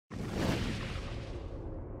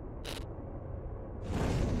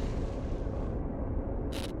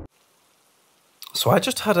So I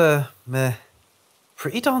just had a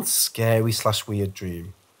pretty darn scary slash weird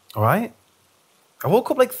dream. All right. I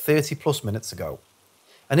woke up like 30 plus minutes ago.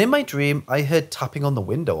 And in my dream, I heard tapping on the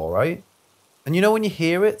window. All right. And you know when you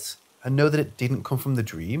hear it and know that it didn't come from the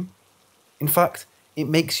dream? In fact, it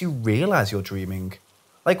makes you realize you're dreaming.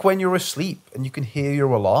 Like when you're asleep and you can hear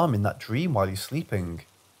your alarm in that dream while you're sleeping.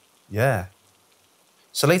 Yeah.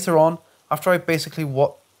 So later on, after I basically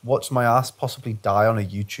watched my ass possibly die on a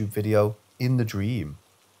YouTube video in the dream,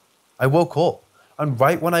 I woke up, and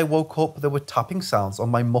right when I woke up, there were tapping sounds on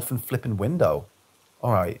my muffin flipping window.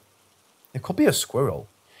 Alright, it could be a squirrel.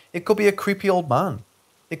 It could be a creepy old man.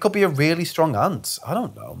 It could be a really strong ant. I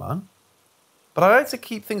don't know, man. But I like to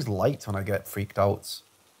keep things light when I get freaked out.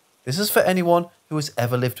 This is for anyone who has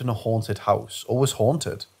ever lived in a haunted house or was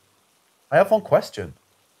haunted. I have one question.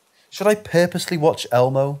 Should I purposely watch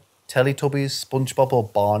Elmo, Teletubbies, SpongeBob or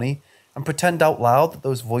Barney and pretend out loud that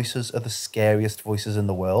those voices are the scariest voices in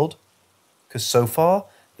the world? Because so far,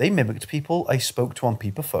 they mimicked people I spoke to on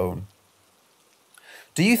Peeperphone.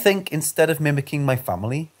 Do you think instead of mimicking my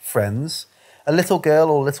family, friends, a little girl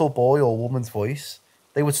or little boy or woman's voice,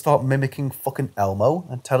 they would start mimicking fucking Elmo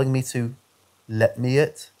and telling me to let me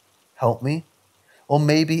it, help me? Or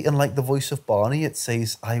maybe in like the voice of Barney, it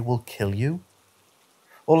says, I will kill you?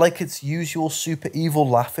 Or like its usual super evil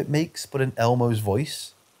laugh it makes, but in Elmo's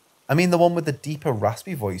voice? I mean, the one with the deeper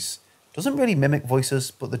raspy voice doesn't really mimic voices,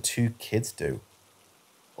 but the two kids do.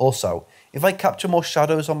 Also, if I capture more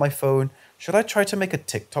shadows on my phone, should I try to make a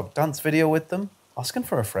TikTok dance video with them? Asking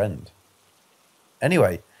for a friend.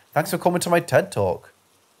 Anyway, thanks for coming to my TED Talk.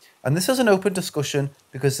 And this is an open discussion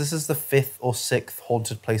because this is the 5th or 6th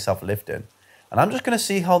haunted place I've lived in. And I'm just going to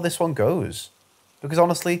see how this one goes. Because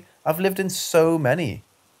honestly, I've lived in so many.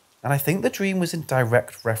 And I think the dream was in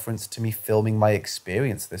direct reference to me filming my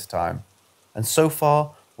experience this time. And so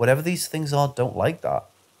far, whatever these things are, don't like that.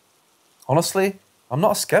 Honestly, I'm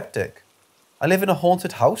not a skeptic. I live in a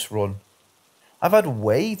haunted house run. I've had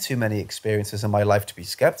way too many experiences in my life to be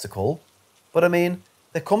skeptical. But I mean,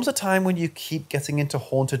 there comes a time when you keep getting into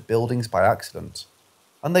haunted buildings by accident.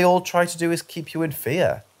 And they all try to do is keep you in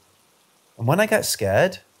fear. And when I get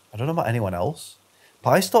scared, I don't know about anyone else, but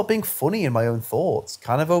I start being funny in my own thoughts,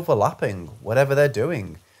 kind of overlapping whatever they're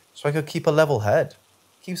doing, so I could keep a level head.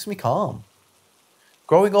 Keeps me calm.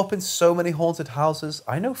 Growing up in so many haunted houses,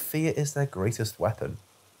 I know fear is their greatest weapon.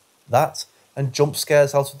 That, and jump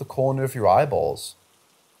scares out of the corner of your eyeballs.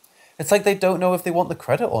 It's like they don't know if they want the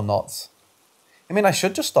credit or not. I mean, I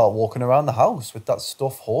should just start walking around the house with that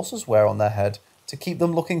stuff horses wear on their head to keep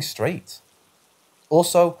them looking straight.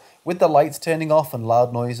 Also, with the lights turning off and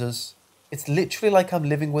loud noises, it's literally like I'm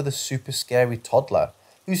living with a super scary toddler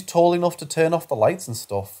who's tall enough to turn off the lights and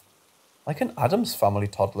stuff. Like an Addams Family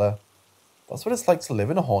toddler. That's what it's like to live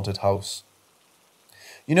in a haunted house.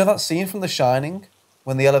 You know that scene from The Shining,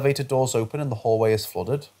 when the elevator doors open and the hallway is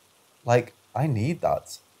flooded? Like, I need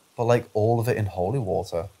that, but like all of it in holy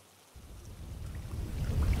water.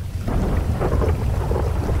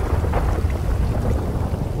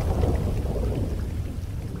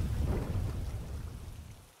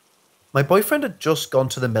 My boyfriend had just gone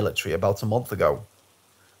to the military about a month ago.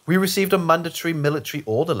 We received a mandatory military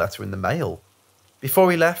order letter in the mail.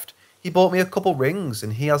 Before he left, he bought me a couple rings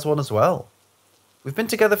and he has one as well. We've been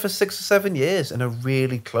together for 6 or 7 years and are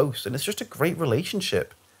really close, and it's just a great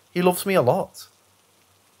relationship. He loves me a lot.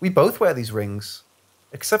 We both wear these rings,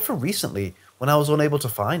 except for recently when I was unable to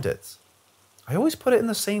find it. I always put it in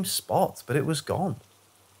the same spot, but it was gone.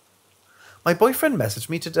 My boyfriend messaged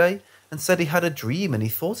me today and said he had a dream and he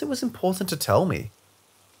thought it was important to tell me.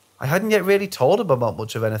 I hadn't yet really told him about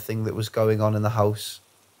much of anything that was going on in the house.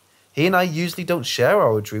 He and I usually don't share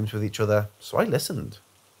our dreams with each other, so I listened.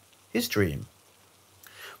 His dream.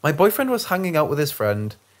 My boyfriend was hanging out with his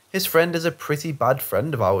friend. His friend is a pretty bad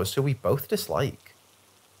friend of ours who we both dislike.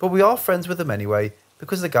 But we are friends with him anyway,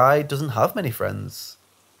 because the guy doesn't have many friends.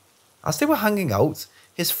 As they were hanging out,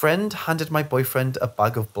 his friend handed my boyfriend a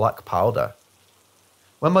bag of black powder.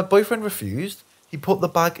 When my boyfriend refused, he put the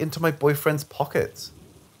bag into my boyfriend's pocket.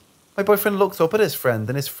 My boyfriend looked up at his friend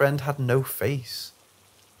and his friend had no face.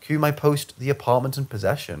 Cue my post The Apartment in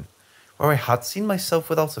Possession, where I had seen myself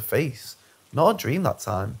without a face, not a dream that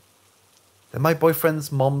time. Then my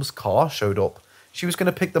boyfriend's mom's car showed up. She was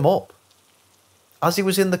going to pick them up. As he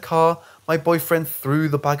was in the car, my boyfriend threw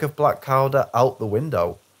the bag of black powder out the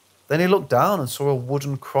window. Then he looked down and saw a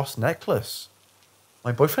wooden cross necklace.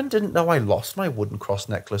 My boyfriend didn't know I lost my wooden cross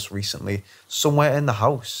necklace recently, somewhere in the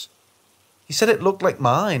house. He said it looked like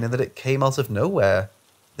mine and that it came out of nowhere.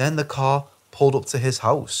 Then the car pulled up to his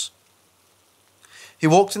house. He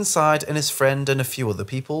walked inside and his friend and a few other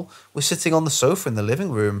people were sitting on the sofa in the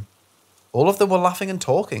living room. All of them were laughing and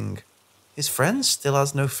talking. His friend still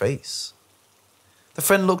has no face. The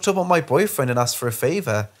friend looked up at my boyfriend and asked for a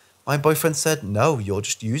favour. My boyfriend said, "No, you're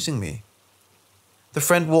just using me." The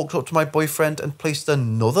friend walked up to my boyfriend and placed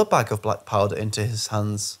another bag of black powder into his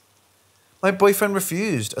hands. My boyfriend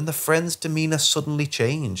refused and the friend's demeanour suddenly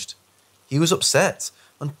changed. He was upset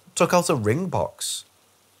and took out a ring box.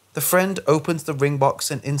 The friend opens the ring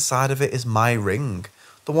box and inside of it is my ring,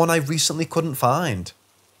 the one I recently couldn't find.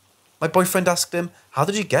 My boyfriend asked him, "How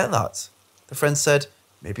did you get that?" The friend said,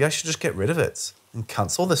 "Maybe I should just get rid of it and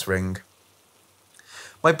cancel this ring."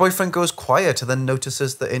 My boyfriend goes quiet and then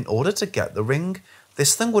notices that in order to get the ring,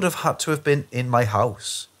 this thing would have had to have been in my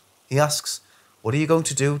house. He asks, "What are you going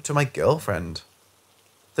to do to my girlfriend?"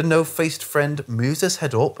 The no-faced friend moves his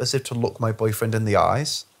head up as if to look my boyfriend in the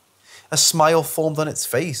eyes. A smile formed on its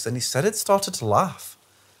face and he said it started to laugh,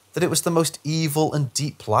 that it was the most evil and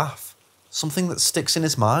deep laugh, something that sticks in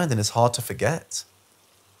his mind and is hard to forget.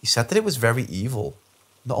 He said that it was very evil,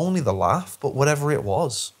 not only the laugh, but whatever it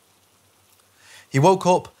was. He woke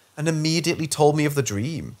up and immediately told me of the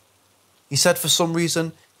dream. He said for some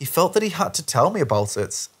reason he felt that he had to tell me about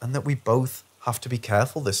it and that we both have to be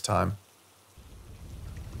careful this time.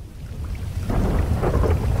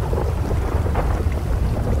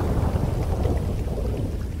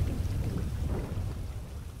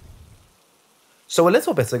 So a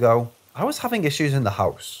little bit ago, I was having issues in the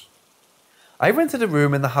house. I rented a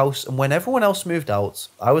room in the house and when everyone else moved out,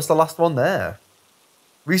 I was the last one there.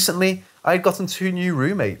 Recently, I had gotten 2 new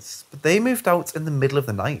roommates, but they moved out in the middle of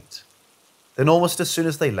the night. Then almost as soon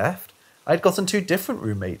as they left, I had gotten 2 different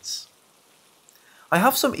roommates. I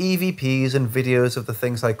have some EVPs and videos of the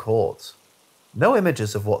things I caught. No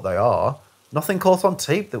images of what they are, nothing caught on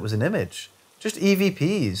tape that was an image, just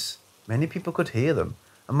EVPs. Many people could hear them,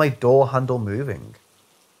 and my door handle moving.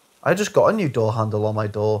 I just got a new door handle on my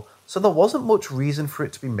door, so there wasn't much reason for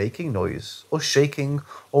it to be making noise, or shaking,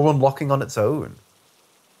 or unlocking on its own.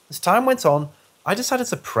 As time went on, I decided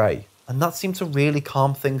to pray, and that seemed to really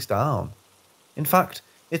calm things down. In fact,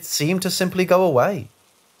 it seemed to simply go away.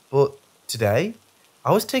 But today,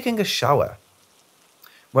 I was taking a shower,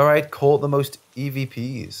 where I had caught the most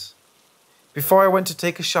EVPs. Before I went to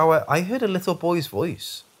take a shower, I heard a little boy's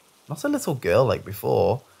voice. Not a little girl like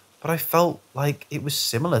before, but I felt like it was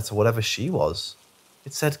similar to whatever she was.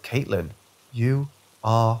 It said, "Caitlin, you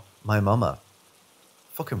are my mama."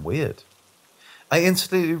 Fucking weird. I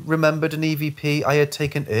instantly remembered an EVP I had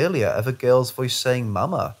taken earlier of a girl's voice saying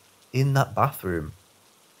mama in that bathroom.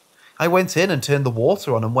 I went in and turned the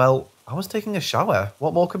water on and well, I was taking a shower.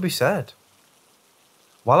 What more could be said?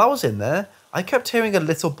 While I was in there, I kept hearing a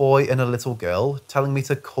little boy and a little girl telling me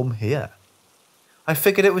to come here. I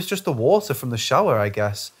figured it was just the water from the shower, I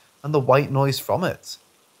guess, and the white noise from it.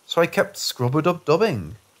 So I kept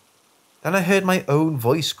scrub-a-dub-dubbing. Then I heard my own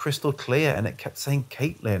voice crystal clear and it kept saying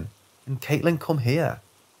Caitlin, and Caitlin come here.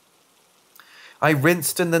 I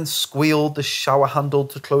rinsed and then squealed the shower handle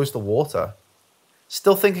to close the water,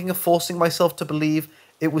 still thinking of forcing myself to believe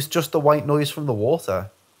it was just the white noise from the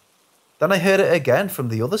water. Then I heard it again from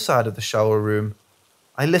the other side of the shower room.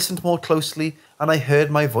 I listened more closely and I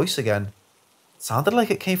heard my voice again. It sounded like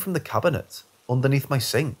it came from the cabinet, underneath my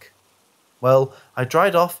sink. Well, I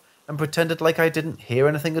dried off and pretended like I didn't hear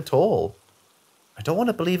anything at all. I don't want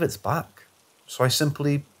to believe it's back, so I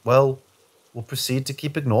simply, will proceed to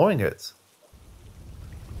keep ignoring it.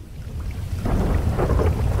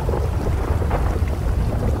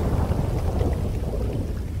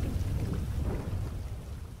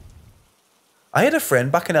 I had a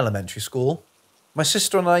friend back in elementary school. My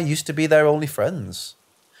sister and I used to be their only friends.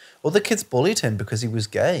 Other kids bullied him because he was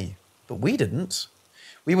gay, but we didn't.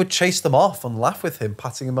 We would chase them off and laugh with him,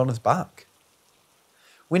 patting him on his back.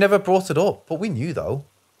 We never brought it up, but we knew, though,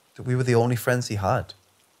 that we were the only friends he had.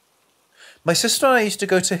 My sister and I used to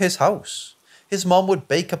go to his house. His mom would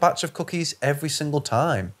bake a batch of cookies every single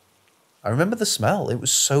time. I remember the smell. It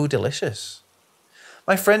was so delicious.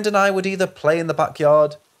 My friend and I would either play in the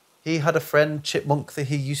backyard. He had a friend, Chipmunk, that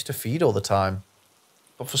he used to feed all the time.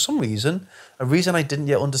 But for some reason, a reason I didn't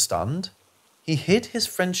yet understand, he hid his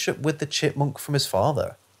friendship with the chipmunk from his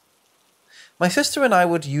father. My sister and I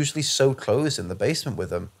would usually sew clothes in the basement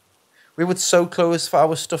with him. We would sew clothes for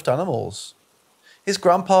our stuffed animals. His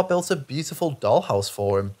grandpa built a beautiful dollhouse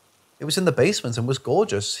for him. It was in the basement and was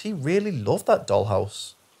gorgeous. He really loved that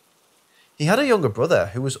dollhouse. He had a younger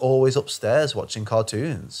brother who was always upstairs watching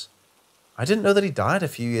cartoons. I didn't know that he died a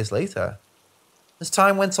few years later. As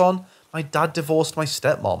time went on, my dad divorced my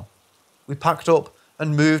stepmom. We packed up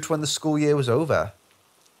and moved when the school year was over.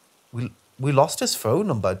 We we lost his phone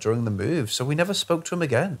number during the move, so we never spoke to him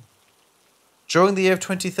again. During the year of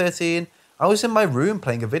 2013, I was in my room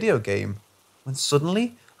playing a video game, when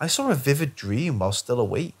suddenly I saw a vivid dream while still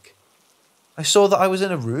awake. I saw that I was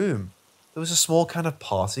in a room. There was a small kind of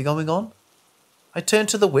party going on. I turned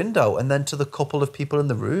to the window and then to the couple of people in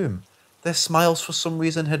the room. Their smiles for some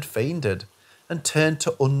reason had faded and turned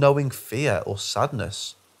to unknowing fear or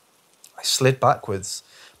sadness. I slid backwards,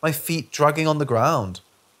 my feet dragging on the ground.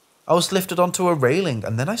 I was lifted onto a railing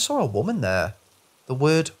and then I saw a woman there. The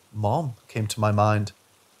word Mom came to my mind.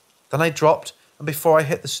 Then I dropped, and before I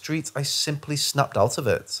hit the street, I simply snapped out of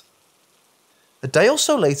it. A day or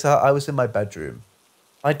so later, I was in my bedroom.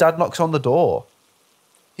 My dad knocks on the door.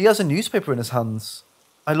 He has a newspaper in his hands.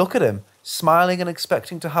 I look at him, smiling and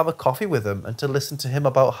expecting to have a coffee with him and to listen to him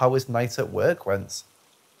about how his night at work went.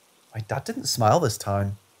 My dad didn't smile this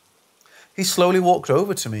time. He slowly walked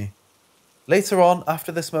over to me. Later on,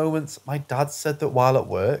 after this moment, my dad said that while at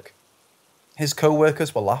work, his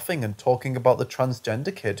co-workers were laughing and talking about the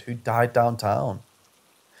transgender kid who died downtown.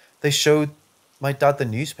 They showed my dad the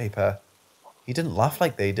newspaper. He didn't laugh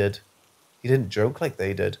like they did. He didn't joke like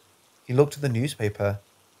they did. He looked at the newspaper.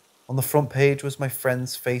 On the front page was my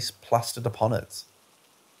friend's face plastered upon it.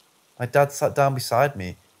 My dad sat down beside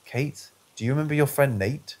me. Kate, do you remember your friend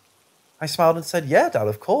Nate? I smiled and said, yeah, Dad,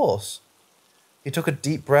 of course. He took a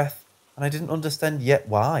deep breath, and I didn't understand yet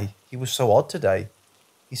why he was so odd today.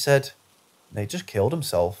 He said, Nate just killed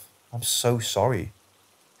himself. I'm so sorry.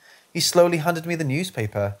 He slowly handed me the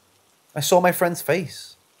newspaper. I saw my friend's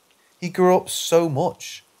face. He grew up so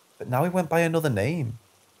much, but now he went by another name.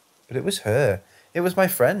 But it was her. It was my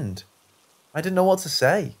friend. I didn't know what to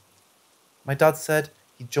say. My dad said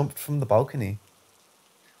he jumped from the balcony.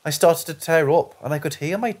 I started to tear up, and I could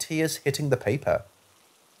hear my tears hitting the paper.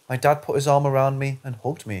 My dad put his arm around me and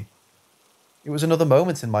hugged me. It was another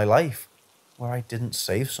moment in my life where I didn't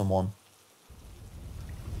save someone.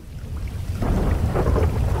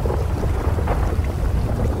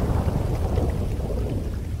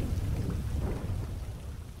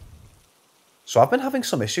 So I've been having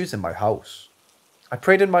some issues in my house. I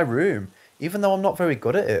prayed in my room, even though I'm not very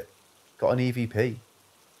good at it. Got an EVP.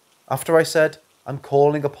 After I said, I'm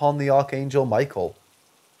calling upon the Archangel Michael,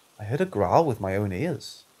 I heard a growl with my own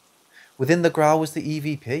ears. Within the growl was the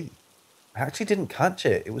EVP. I actually didn't catch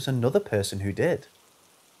it. It was another person who did.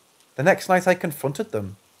 The next night I confronted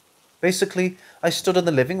them. Basically, I stood in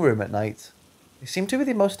the living room at night. They seemed to be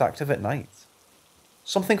the most active at night.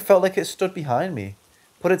 Something felt like it stood behind me,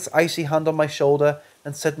 put its icy hand on my shoulder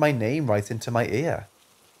and said my name right into my ear.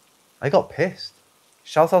 I got pissed.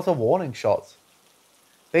 Shout out a warning shot.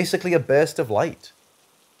 Basically a burst of light.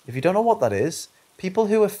 If you don't know what that is, people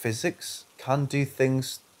who are physics can do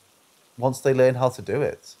things once they learn how to do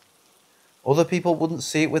it. Other people wouldn't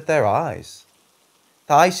see it with their eyes.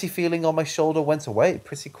 The icy feeling on my shoulder went away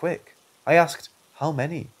pretty quick. I asked, how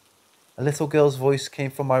many? A little girl's voice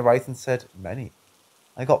came from my right and said, many.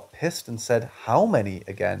 I got pissed and said, how many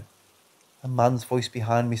again? A man's voice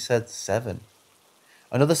behind me said, 7.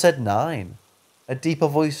 Another said, 9. A deeper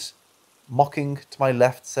voice mocking to my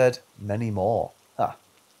left said, many more. Ha.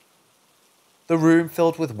 The room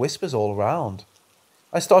filled with whispers all around.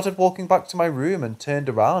 I started walking back to my room and turned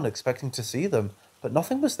around expecting to see them, but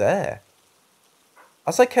nothing was there.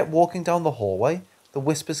 As I kept walking down the hallway, the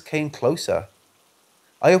whispers came closer.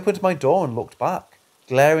 I opened my door and looked back,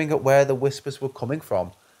 glaring at where the whispers were coming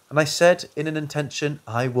from, and I said in an intention,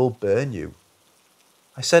 I will burn you.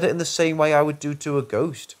 I said it in the same way I would do to a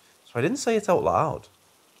ghost, so I didn't say it out loud.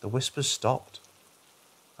 The whispers stopped.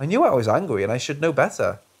 I knew I was angry and I should know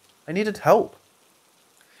better. I needed help.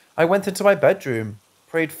 I went into my bedroom,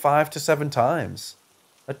 prayed 5 to 7 times.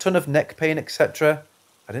 A ton of neck pain, etc.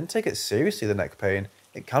 I didn't take it seriously, the neck pain.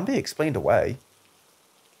 It can be explained away.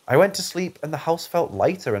 I went to sleep and the house felt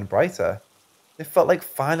lighter and brighter. It felt like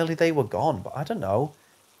finally they were gone, but I don't know.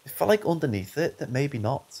 It felt like underneath it that maybe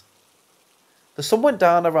not. The sun went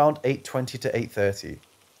down around 8:20 to 8:30.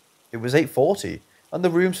 It was 8:40 and the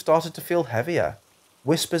room started to feel heavier.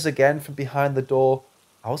 Whispers again from behind the door.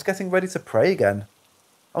 I was getting ready to pray again.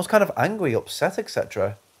 I was kind of angry, upset,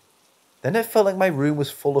 etc. Then it felt like my room was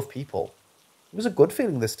full of people. It was a good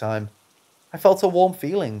feeling this time. I felt a warm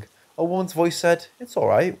feeling. A woman's voice said, it's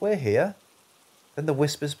alright, we're here. Then the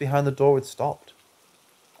whispers behind the door had stopped.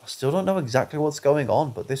 I still don't know exactly what's going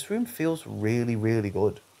on, but this room feels really, really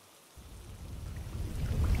good.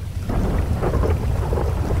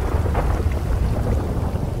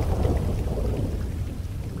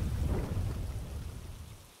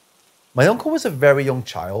 My uncle was a very young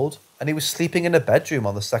child, and he was sleeping in a bedroom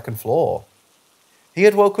on the second floor. He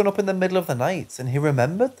had woken up in the middle of the night and he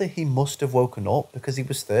remembered that he must have woken up because he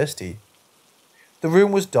was thirsty. The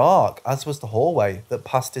room was dark, as was the hallway that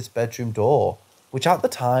passed his bedroom door, which at the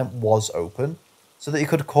time was open, so that he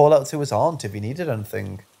could call out to his aunt if he needed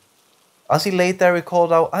anything. As he laid there, he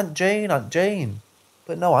called out, "Aunt Jane, Aunt Jane,"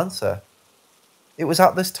 but no answer. It was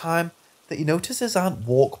at this time that he noticed his aunt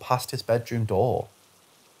walk past his bedroom door.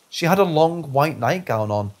 She had a long white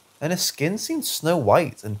nightgown on, and her skin seemed snow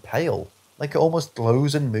white and pale, like it almost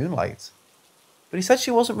glows in moonlight. But he said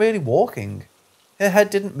she wasn't really walking. Her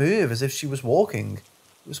head didn't move as if she was walking.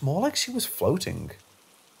 It was more like she was floating.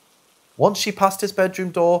 Once she passed his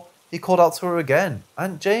bedroom door, he called out to her again,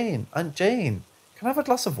 "Aunt Jane, Aunt Jane, can I have a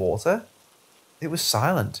glass of water?" It was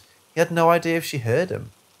silent. He had no idea if she heard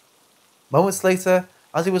him. Moments later,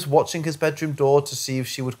 as he was watching his bedroom door to see if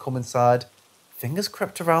she would come inside, fingers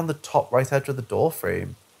crept around the top right edge of the door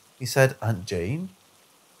frame. He said, "Aunt Jane?"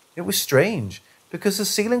 It was strange, because the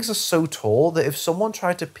ceilings are so tall that if someone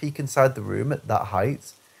tried to peek inside the room at that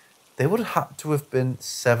height, they would have had to have been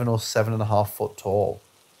 7 or 7.5 foot tall.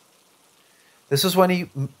 This was when he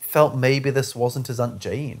felt maybe this wasn't his Aunt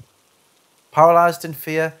Jane. Paralysed in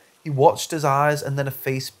fear, he watched his eyes and then a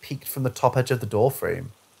face peeked from the top edge of the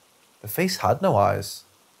doorframe. The face had no eyes.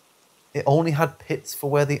 It only had pits for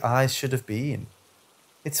where the eyes should have been.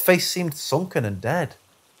 Its face seemed sunken and dead.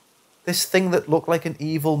 This thing that looked like an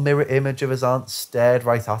evil mirror image of his aunt stared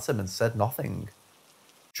right at him and said nothing.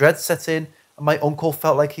 Dread set in, and my uncle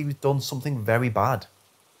felt like he'd done something very bad.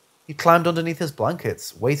 He climbed underneath his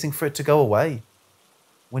blankets, waiting for it to go away.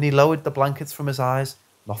 When he lowered the blankets from his eyes,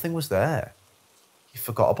 nothing was there. He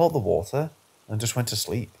forgot about the water and just went to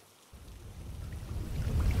sleep.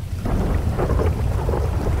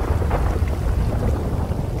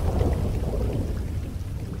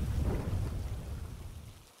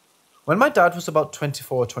 When my dad was about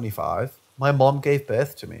 24 or 25, my mom gave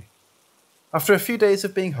birth to me. After a few days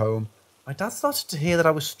of being home, my dad started to hear that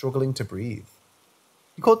I was struggling to breathe.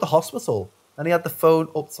 He called the hospital and he had the phone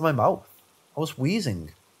up to my mouth. I was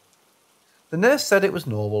wheezing. The nurse said it was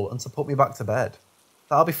normal and to put me back to bed,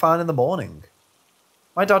 that I'll be fine in the morning.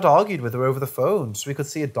 My dad argued with her over the phone so we could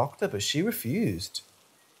see a doctor, but she refused.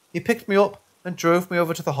 He picked me up and drove me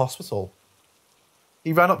over to the hospital.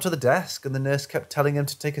 He ran up to the desk and the nurse kept telling him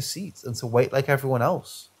to take a seat and to wait like everyone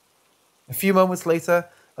else. A few moments later,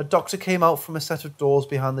 a doctor came out from a set of doors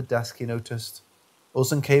behind the desk he noticed.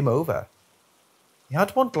 Us and came over. He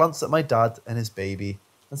had one glance at my dad and his baby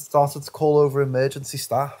and started to call over emergency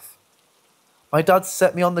staff. My dad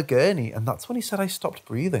set me on the gurney and that's when he said I stopped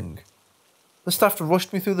breathing. The staff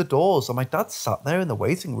rushed me through the doors and my dad sat there in the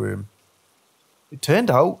waiting room. It turned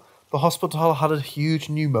out the hospital had a huge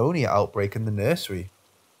pneumonia outbreak in the nursery.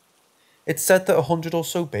 It said that 100 or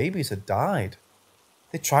so babies had died.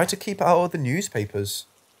 They tried to keep it out of the newspapers,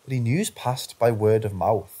 but the news passed by word of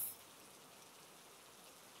mouth.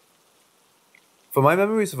 For my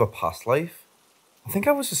memories of a past life, I think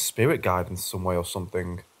I was a spirit guide in some way or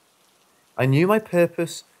something. I knew my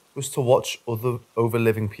purpose was to watch other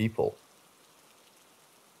over-living people.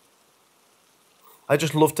 I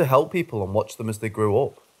just loved to help people and watch them as they grew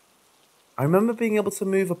up. I remember being able to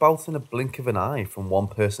move about in a blink of an eye from one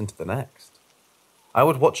person to the next. I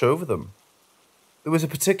would watch over them. There was a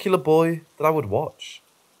particular boy that I would watch.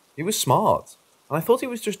 He was smart, and I thought he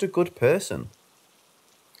was just a good person.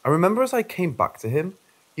 I remember as I came back to him,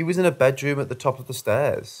 he was in a bedroom at the top of the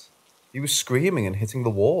stairs. He was screaming and hitting the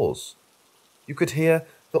walls. You could hear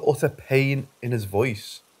the utter pain in his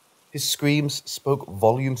voice. His screams spoke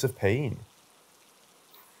volumes of pain.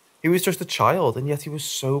 He was just a child, and yet he was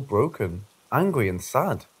so broken, angry and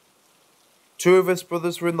sad. Two of his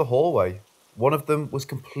brothers were in the hallway. One of them was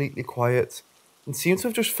completely quiet and seemed to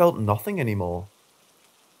have just felt nothing anymore.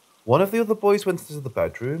 One of the other boys went into the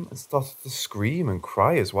bedroom and started to scream and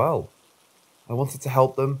cry as well. I wanted to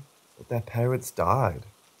help them, but their parents died.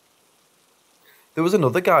 There was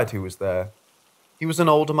another guide who was there. He was an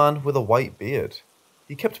older man with a white beard.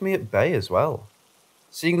 He kept me at bay as well.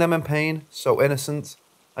 Seeing them in pain, so innocent,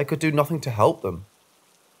 I could do nothing to help them.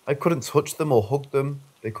 I couldn't touch them or hug them.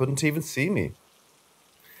 They couldn't even see me.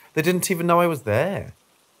 They didn't even know I was there.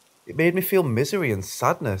 It made me feel misery and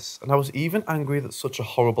sadness, and I was even angry that such a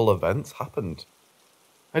horrible event happened.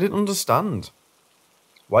 I didn't understand.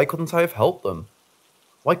 Why couldn't I have helped them?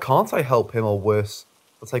 Why can't I help him, or worse,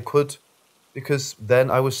 that I could, because then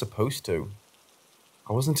I was supposed to?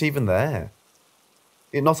 I wasn't even there.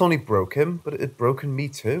 It not only broke him, but it had broken me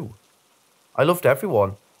too. I loved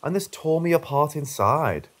everyone, and this tore me apart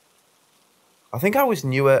inside. I think I was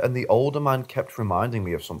newer and the older man kept reminding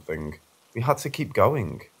me of something. We had to keep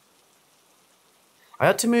going. I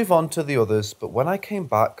had to move on to the others, but when I came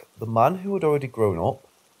back, the man who had already grown up,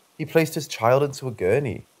 he placed his child into a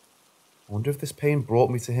gurney. I wonder if this pain brought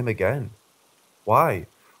me to him again. Why?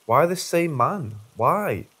 Why this same man?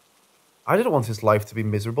 Why? I didn't want his life to be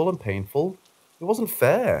miserable and painful. It wasn't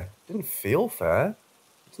fair. It didn't feel fair.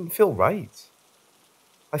 It didn't feel right.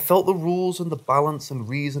 I felt the rules and the balance and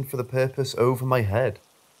reason for the purpose over my head.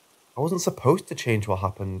 I wasn't supposed to change what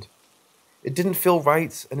happened. It didn't feel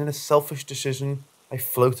right, and in a selfish decision, I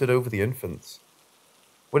floated over the infant.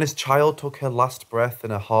 When his child took her last breath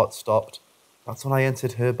and her heart stopped, that's when I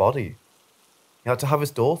entered her body. He had to have his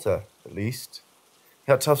daughter, at least.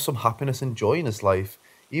 He had to have some happiness and joy in his life,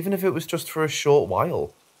 even if it was just for a short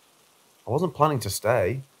while. I wasn't planning to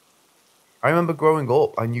stay. I remember growing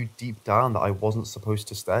up, I knew deep down that I wasn't supposed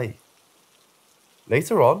to stay.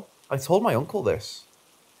 Later on, I told my uncle this.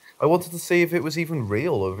 I wanted to see if it was even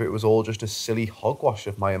real or if it was all just a silly hogwash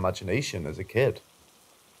of my imagination as a kid.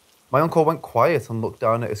 My uncle went quiet and looked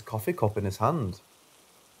down at his coffee cup in his hand.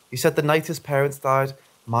 He said the night his parents died,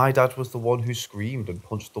 my dad was the one who screamed and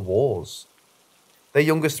punched the walls. Their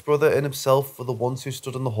youngest brother and himself were the ones who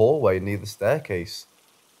stood in the hallway near the staircase,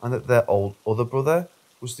 and that their other brother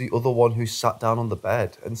was the other one who sat down on the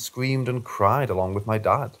bed and screamed and cried along with my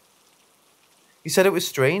dad. He said it was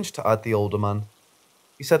strange to add the older man.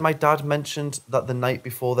 He said my dad mentioned that the night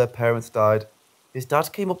before their parents died, his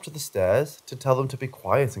dad came up to the stairs to tell them to be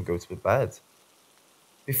quiet and go to bed.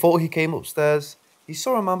 Before he came upstairs, he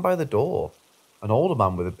saw a man by the door, an older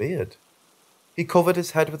man with a beard. He covered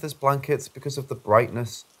his head with his blankets because of the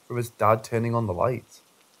brightness from his dad turning on the light.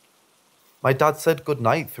 My dad said good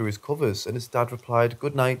night through his covers, and his dad replied,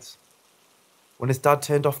 good night. When his dad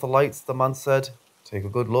turned off the lights, the man said, take a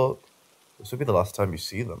good look. This will be the last time you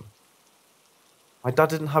see them. My dad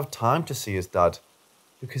didn't have time to see his dad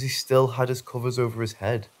because he still had his covers over his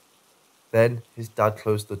head. Then his dad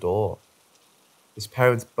closed the door. His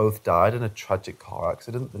parents both died in a tragic car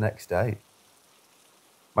accident the next day.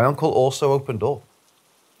 My uncle also opened up.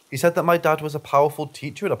 He said that my dad was a powerful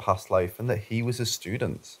teacher in a past life and that he was his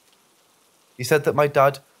student. He said that my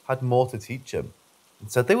dad had more to teach him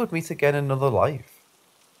and said they would meet again in another life.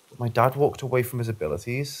 But my dad walked away from his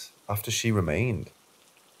abilities after she remained.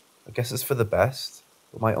 I guess it's for the best,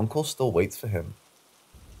 but my uncle still waits for him.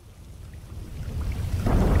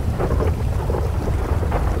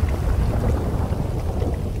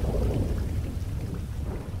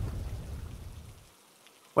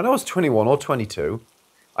 When I was 21 or 22,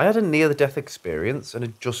 I had a near-death experience and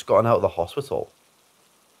had just gotten out of the hospital.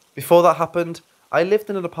 Before that happened, I lived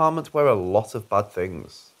in an apartment where a lot of bad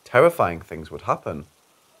things, terrifying things would happen,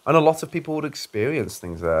 and a lot of people would experience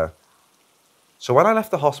things there. So when I left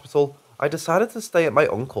the hospital, I decided to stay at my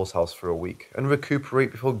uncle's house for a week and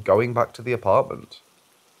recuperate before going back to the apartment.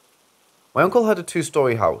 My uncle had a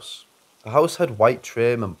 2-story house. The house had white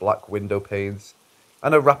trim and black window panes,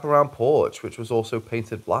 and a wraparound porch which was also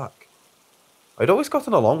painted black. I'd always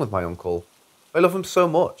gotten along with my uncle. I love him so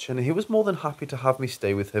much, and he was more than happy to have me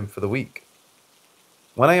stay with him for the week.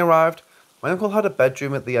 When I arrived, my uncle had a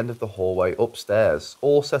bedroom at the end of the hallway upstairs,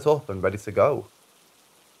 all set up and ready to go.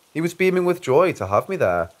 He was beaming with joy to have me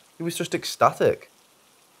there. He was just ecstatic.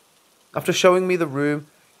 After showing me the room,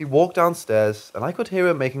 he walked downstairs and I could hear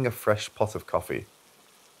him making a fresh pot of coffee,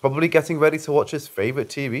 probably getting ready to watch his favourite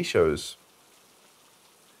TV shows.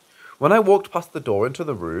 When I walked past the door into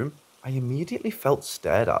the room, I immediately felt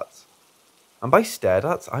stared at. And by stared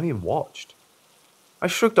at, I mean watched. I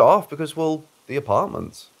shrugged it off because, well, the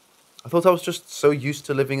apartment. I thought I was just so used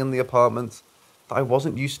to living in the apartment that I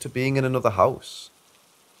wasn't used to being in another house.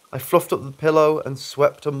 I fluffed up the pillow and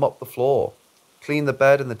swept and mopped the floor, cleaned the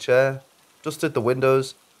bed and the chair, dusted the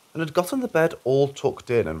windows, and had gotten the bed all tucked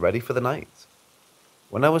in and ready for the night.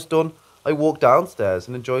 When I was done, I walked downstairs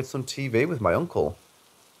and enjoyed some TV with my uncle.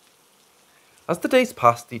 As the days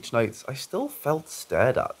passed each night, I still felt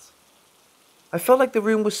stared at. I felt like the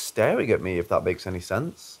room was staring at me, if that makes any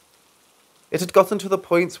sense. It had gotten to the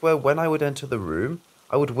point where when I would enter the room,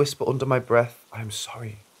 I would whisper under my breath, "I'm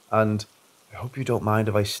sorry," and "I hope you don't mind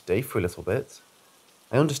if I stay for a little bit.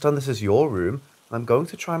 I understand this is your room, and I'm going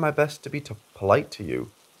to try my best to be polite to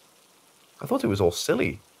you." I thought it was all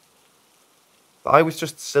silly. That I was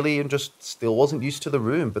just silly and just still wasn't used to the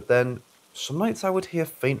room, but then some nights I would hear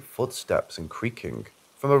faint footsteps and creaking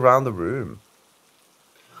from around the room.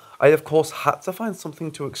 I, of course, had to find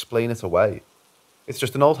something to explain it away. It's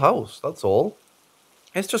just an old house, that's all.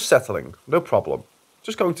 It's just settling, no problem.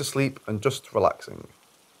 Just going to sleep and just relaxing.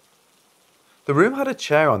 The room had a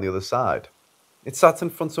chair on the other side. It sat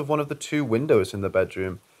in front of one of the 2 windows in the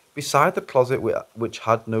bedroom, beside the closet which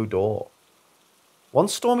had no door. One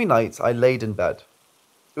stormy night, I laid in bed.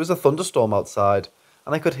 It was a thunderstorm outside,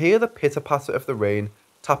 and I could hear the pitter-patter of the rain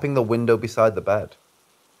tapping the window beside the bed.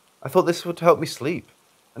 I thought this would help me sleep,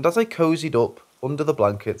 and as I cozied up under the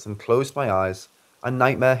blankets and closed my eyes, a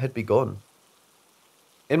nightmare had begun.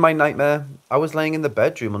 In my nightmare, I was laying in the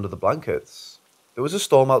bedroom under the blankets. There was a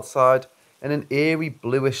storm outside, and an eerie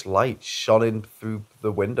bluish light shone in through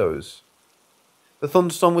the windows. The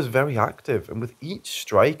thunderstorm was very active, and with each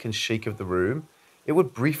strike and shake of the room, it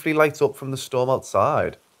would briefly light up from the storm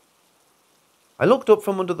outside. I looked up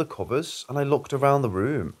from under the covers, and I looked around the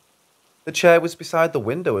room. The chair was beside the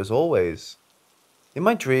window as always. In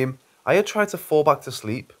my dream, I had tried to fall back to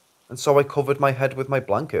sleep, and so I covered my head with my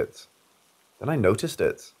blanket. Then I noticed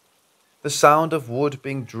it. The sound of wood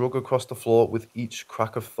being dragged across the floor with each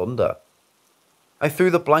crack of thunder. I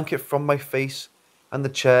threw the blanket from my face, and the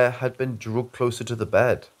chair had been dragged closer to the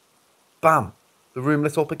bed. Bam! The room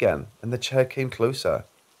lit up again, and the chair came closer.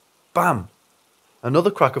 Bam!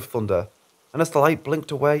 Another crack of thunder, and as the light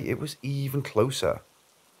blinked away, it was even closer.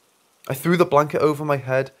 I threw the blanket over my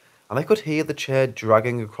head, and I could hear the chair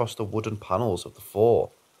dragging across the wooden panels of the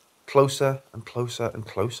floor, closer and closer and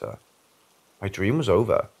closer. My dream was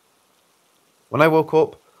over. When I woke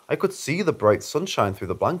up, I could see the bright sunshine through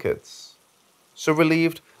the blankets. So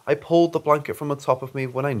relieved, I pulled the blanket from on top of me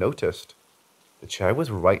when I noticed the chair was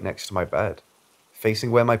right next to my bed, facing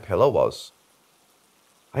where my pillow was.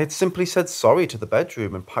 I had simply said sorry to the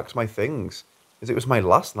bedroom and packed my things, as it was my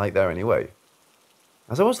last night there anyway.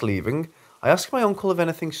 As I was leaving, I asked my uncle if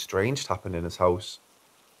anything strange had happened in his house.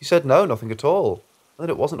 He said no, nothing at all, and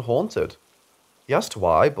that it wasn't haunted. He asked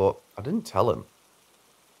why, but I didn't tell him.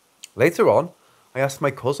 Later on, I asked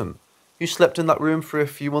my cousin, who slept in that room for a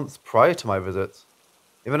few months prior to my visit,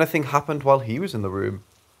 if anything happened while he was in the room,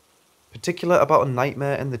 particular about a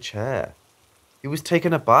nightmare in the chair. He was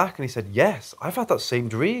taken aback and he said, yes, I've had that same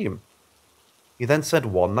dream. He then said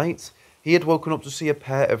one night he had woken up to see a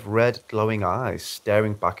pair of red glowing eyes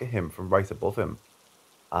staring back at him from right above him.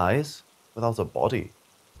 Eyes without a body.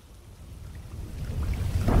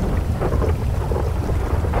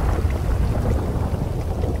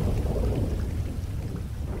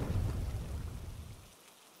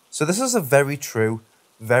 So this is a very true,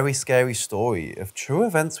 very scary story of true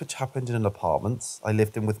events which happened in an apartment I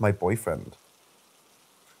lived in with my boyfriend.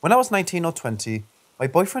 When I was 19 or 20, my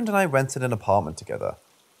boyfriend and I rented an apartment together.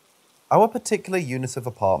 Our particular unit of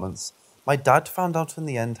apartments, my dad found out in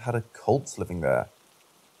the end had a cult living there.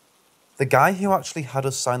 The guy who actually had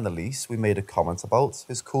us sign the lease, we made a comment about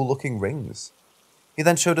his cool looking rings. He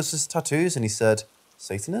then showed us his tattoos and he said,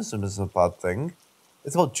 Satanism isn't a bad thing.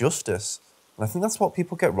 It's about justice, and I think that's what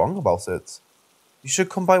people get wrong about it. You should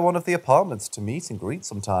come by one of the apartments to meet and greet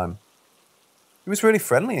sometime. He was really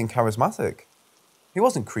friendly and charismatic. He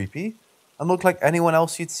wasn't creepy and looked like anyone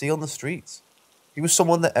else you'd see on the street. He was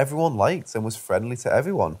someone that everyone liked and was friendly to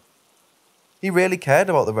everyone. He really cared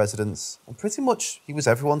about the residents, and pretty much he was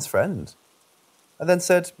everyone's friend. I then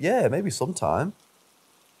said, yeah, maybe sometime.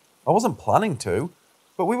 I wasn't planning to,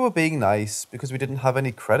 but we were being nice because we didn't have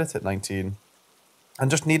any credit at 19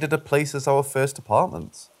 and just needed a place as our first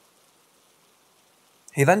apartment.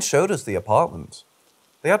 He then showed us the apartment.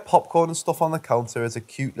 They had popcorn and stuff on the counter as a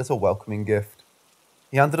cute little welcoming gift.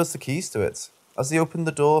 He handed us the keys to it. As he opened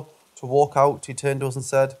the door to walk out, he turned to us and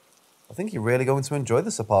said, I think you're really going to enjoy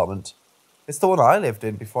this apartment. It's the one I lived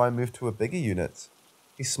in before I moved to a bigger unit.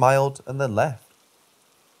 He smiled and then left.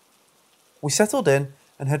 We settled in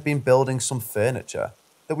and had been building some furniture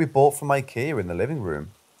that we bought from IKEA in the living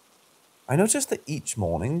room. I noticed that each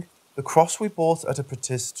morning, the cross we bought at a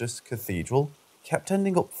prestigious cathedral kept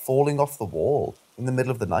ending up falling off the wall in the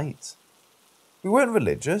middle of the night. We weren't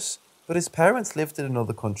religious, but his parents lived in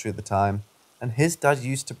another country at the time, and his dad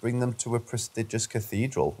used to bring them to a prestigious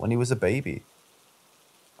cathedral when he was a baby.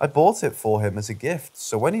 I bought it for him as a gift,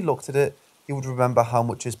 so when he looked at it, he would remember how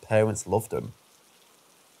much his parents loved him.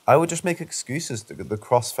 I would just make excuses that the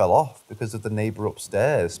cross fell off because of the neighbour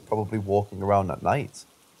upstairs probably walking around at night.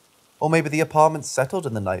 Or maybe the apartment settled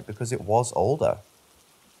in the night because it was older.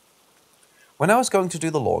 When I was going to do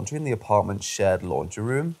the laundry in the apartment's shared laundry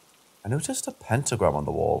room, I noticed a pentagram on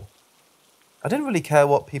the wall. I didn't really care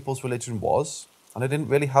what people's religion was, and I didn't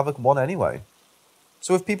really have one anyway.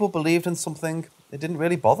 So if people believed in something, it didn't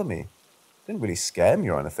really bother me. It didn't really scare me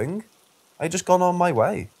or anything. I had just gone on my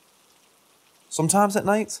way. Sometimes at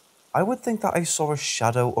night, I would think that I saw a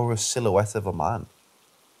shadow or a silhouette of a man.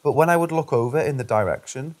 But when I would look over in the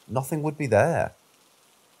direction, nothing would be there.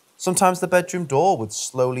 Sometimes the bedroom door would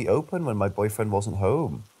slowly open when my boyfriend wasn't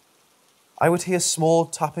home. I would hear small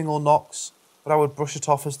tapping or knocks, but I would brush it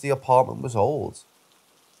off as the apartment was old.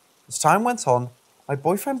 As time went on, my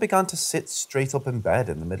boyfriend began to sit straight up in bed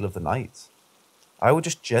in the middle of the night. I would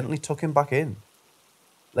just gently tuck him back in.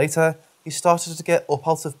 Later, he started to get up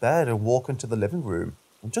out of bed and walk into the living room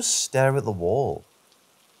and just stare at the wall.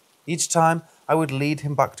 Each time, I would lead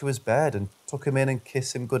him back to his bed and tuck him in and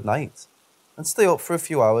kiss him goodnight, and stay up for a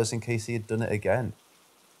few hours in case he had done it again.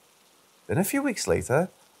 Then a few weeks later,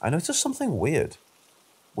 I noticed something weird.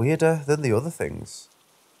 Weirder than the other things.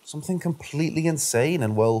 Something completely insane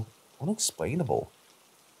and, well, unexplainable.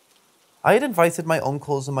 I had invited my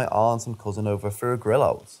uncles and my aunt and cousin over for a grill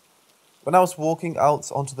out. When I was walking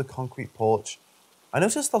out onto the concrete porch, I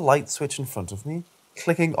noticed the light switch in front of me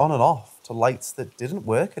clicking on and off to lights that didn't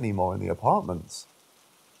work anymore in the apartment.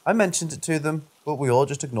 I mentioned it to them, but we all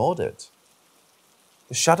just ignored it.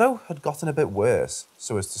 The shadow had gotten a bit worse,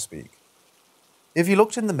 so as to speak. If you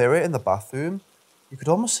looked in the mirror in the bathroom, you could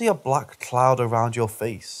almost see a black cloud around your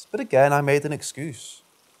face, but again I made an excuse.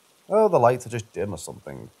 Oh, the lights are just dim or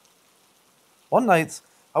something. One night,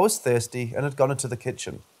 I was thirsty and had gone into the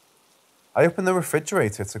kitchen. I opened the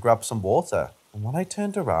refrigerator to grab some water, and when I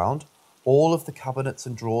turned around, all of the cabinets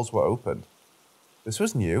and drawers were open. This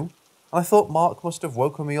was new, and I thought Mark must have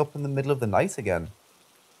woken me up in the middle of the night again.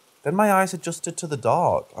 Then my eyes adjusted to the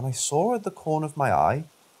dark, and I saw at the corner of my eye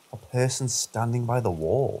a person standing by the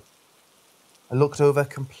wall. I looked over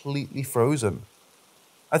completely frozen.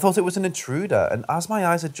 I thought it was an intruder, and as my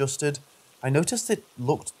eyes adjusted, I noticed it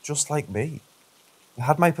looked just like me. It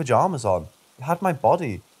had my pajamas on, it had my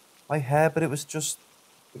body, my hair, but it was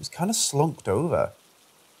kind of slunked over.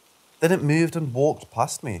 Then it moved and walked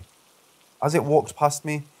past me. As it walked past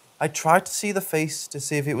me, I tried to see the face to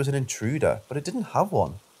see if it was an intruder, but it didn't have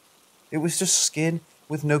one. It was just skin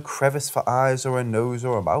with no crevice for eyes or a nose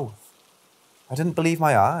or a mouth. I didn't believe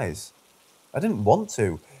my eyes. I didn't want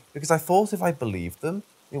to, because I thought if I believed them,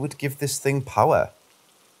 it would give this thing power.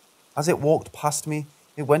 As it walked past me,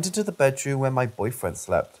 it went into the bedroom where my boyfriend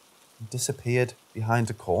slept and disappeared behind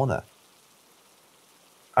a corner.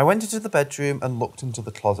 I went into the bedroom and looked into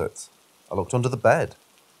the closet. I looked under the bed.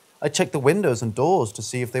 I checked the windows and doors to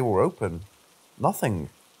see if they were open. Nothing.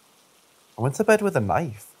 I went to bed with a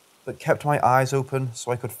knife, but kept my eyes open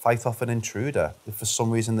so I could fight off an intruder if for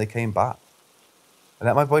some reason they came back. I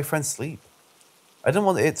let my boyfriend sleep. I didn't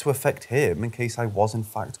want it to affect him in case I was in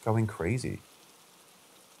fact going crazy.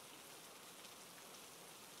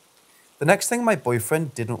 The next thing, my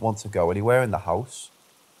boyfriend didn't want to go anywhere in the house.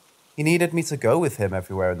 He needed me to go with him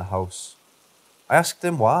everywhere in the house. I asked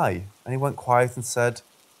him why, and he went quiet and said,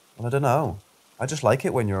 "Well, I don't know. I just like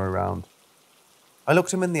it when you're around." I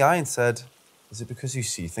looked him in the eye and said, "Is it because you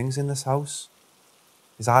see things in this house?"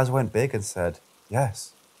 His eyes went big and said,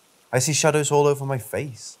 "Yes. I see shadows all over my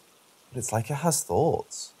face, but it's like it has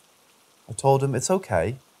thoughts." I told him, "It's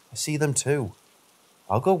okay. I see them too.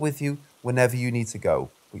 I'll go with you whenever you need to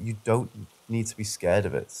go, but you don't need to be scared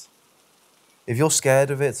of it. If you're scared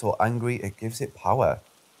of it or angry, it gives it power.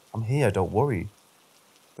 I'm here, don't worry."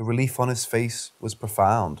 The relief on his face was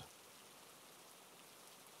profound.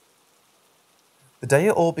 The day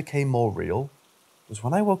it all became more real was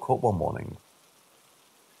when I woke up one morning.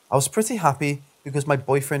 I was pretty happy because my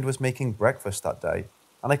boyfriend was making breakfast that day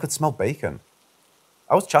and I could smell bacon.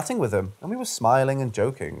 I was chatting with him and we were smiling and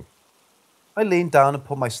joking. I leaned down and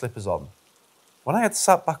put my slippers on. When I had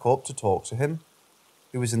sat back up to talk to him,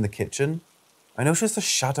 who was in the kitchen, I noticed a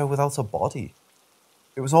shadow without a body.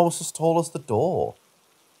 It was almost as tall as the door.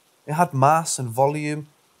 It had mass and volume,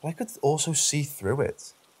 but I could also see through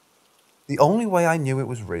it. The only way I knew it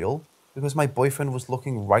was real because my boyfriend was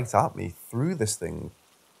looking right at me through this thing.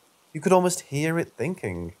 You could almost hear it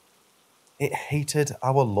thinking. It hated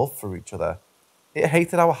our love for each other. It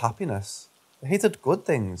hated our happiness. It hated good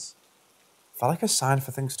things. It felt like a sign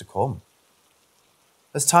for things to come.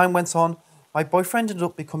 As time went on, my boyfriend ended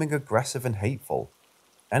up becoming aggressive and hateful.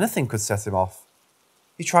 Anything could set him off.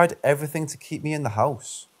 He tried everything to keep me in the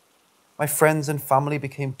house. My friends and family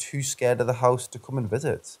became too scared of the house to come and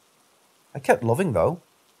visit. I kept loving though.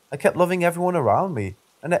 I kept loving everyone around me,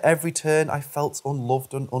 and at every turn I felt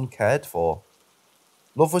unloved and uncared for.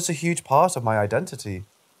 Love was a huge part of my identity,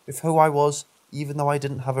 with who I was, even though I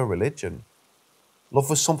didn't have a religion. Love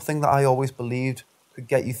was something that I always believed could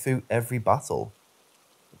get you through every battle.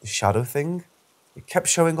 But the shadow thing, it kept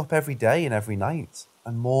showing up every day and every night,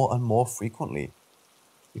 and more frequently.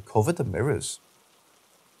 It covered the mirrors.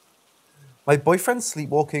 My boyfriend's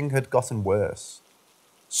sleepwalking had gotten worse.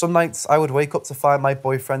 Some nights I would wake up to find my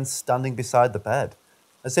boyfriend standing beside the bed,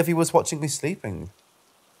 as if he was watching me sleeping,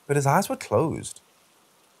 but his eyes were closed.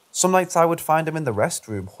 Some nights I would find him in the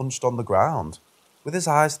restroom, hunched on the ground, with his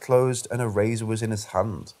eyes closed and a razor was in his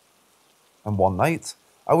hand. And one night,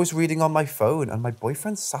 I was reading on my phone and my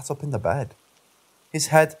boyfriend sat up in the bed. His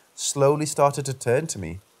head slowly started to turn to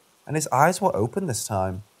me, and his eyes were open this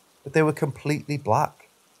time, but they were completely black.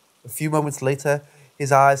 A few moments later,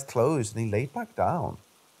 his eyes closed and he laid back down.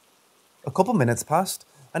 A couple minutes passed,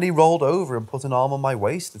 and he rolled over and put an arm on my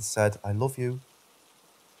waist and said, "I love you."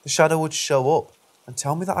 The shadow would show up and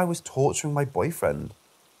tell me that I was torturing my boyfriend,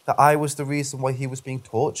 that I was the reason why he was being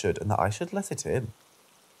tortured and that I should let it in.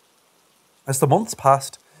 As the months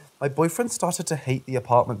passed, my boyfriend started to hate the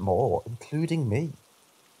apartment more, including me.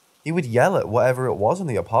 He would yell at whatever it was in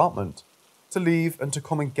the apartment to leave and to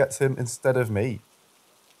come and get him instead of me.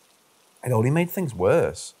 It only made things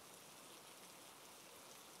worse.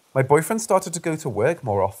 My boyfriend started to go to work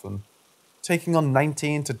more often, taking on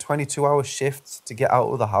 19 to 22-hour shifts to get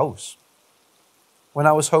out of the house. When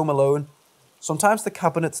I was home alone, sometimes the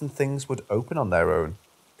cabinets and things would open on their own,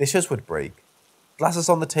 dishes would break, glasses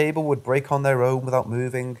on the table would break on their own without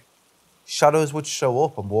moving, shadows would show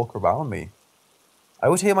up and walk around me. I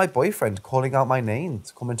would hear my boyfriend calling out my name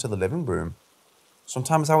to come into the living room.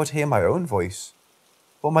 Sometimes I would hear my own voice,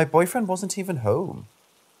 but my boyfriend wasn't even home.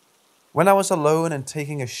 When I was alone and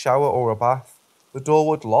taking a shower or a bath, the door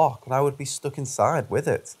would lock and I would be stuck inside with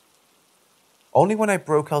it. Only when I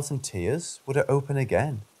broke out in tears would it open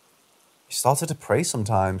again. I started to pray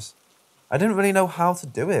sometimes. I didn't really know how to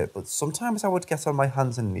do it, but sometimes I would get on my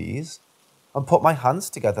hands and knees and put my hands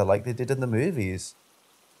together like they did in the movies.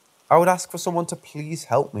 I would ask for someone to please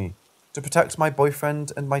help me, to protect my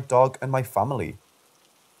boyfriend and my dog and my family.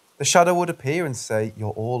 The shadow would appear and say,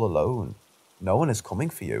 "You're all alone. No one is coming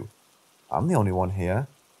for you. I'm the only one here."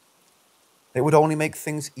 It would only make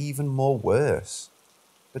things even more worse.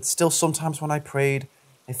 But still, sometimes when I prayed,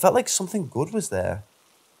 it felt like something good was there.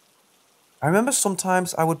 I remember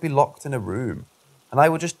sometimes I would be locked in a room and I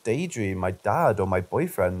would just daydream my dad or my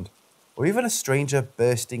boyfriend or even a stranger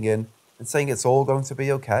bursting in and saying it's all going to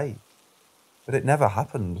be okay. But it never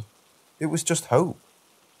happened. It was just hope.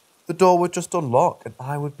 The door would just unlock and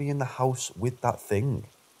I would be in the house with that thing.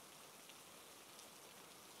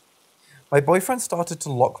 My boyfriend started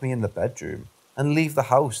to lock me in the bedroom and leave the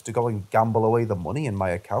house to go and gamble away the money in my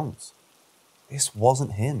account. This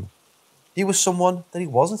wasn't him. He was someone that he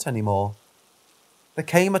wasn't anymore. There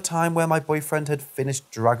came a time where my boyfriend had finished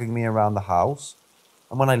dragging me around the house,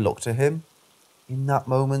 and when I looked at him, in that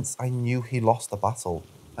moment I knew he lost the battle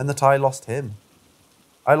and that I lost him.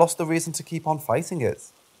 I lost the reason to keep on fighting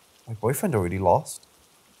it. My boyfriend already lost.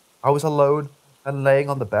 I was alone and laying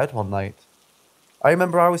on the bed one night. I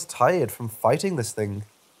remember I was tired from fighting this thing.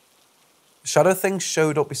 The shadow thing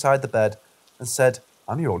showed up beside the bed and said,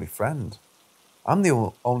 "I'm your only friend. I'm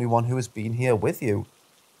the only one who has been here with you.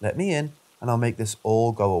 Let me in and I'll make this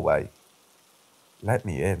all go away." Let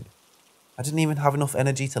me in. I didn't even have enough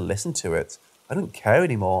energy to listen to it. I didn't care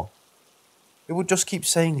anymore. It would just keep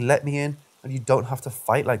saying, "Let me in and you don't have to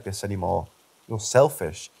fight like this anymore. You're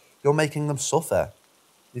selfish. You're making them suffer.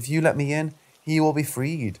 If you let me in, he will be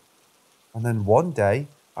freed." And then one day,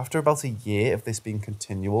 after about a year of this being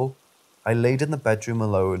continual, I laid in the bedroom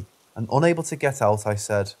alone and unable to get out, I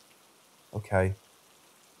said, "Okay."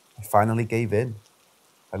 I finally gave in.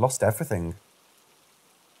 I lost everything.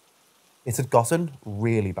 It had gotten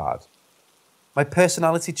really bad. My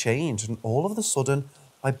personality changed and all of a sudden,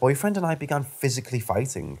 my boyfriend and I began physically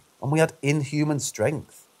fighting and we had inhuman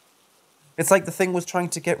strength. It's like the thing was trying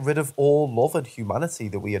to get rid of all love and humanity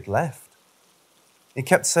that we had left. It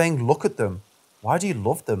kept saying, "Look at them. Why do you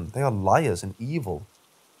love them? They are liars and evil."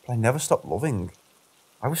 But I never stopped loving.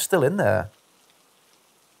 I was still in there.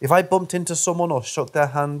 If I bumped into someone or shook their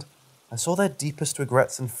hand, I saw their deepest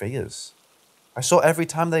regrets and fears. I saw every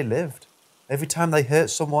time they lived, every time they hurt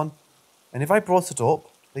someone, and if I brought it up,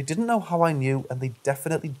 they didn't know how I knew and they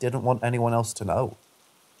definitely didn't want anyone else to know.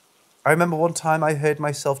 I remember one time I heard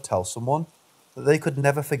myself tell someone that they could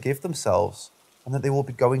never forgive themselves and that they will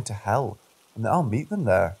be going to hell and that I'll meet them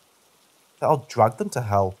there, that I'll drag them to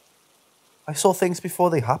hell. I saw things before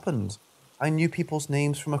they happened. I knew people's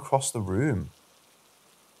names from across the room.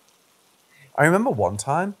 I remember one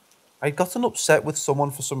time, I'd gotten upset with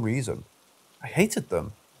someone for some reason. I hated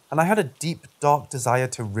them, and I had a deep, dark desire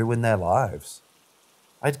to ruin their lives.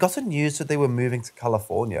 I'd gotten news that they were moving to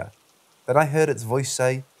California. Then I heard its voice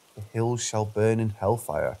say, "The hills shall burn in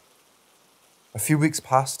hellfire." A few weeks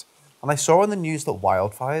passed, and I saw on the news that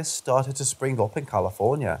wildfires started to spring up in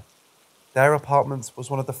California. Their apartment was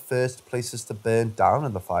one of the first places to burn down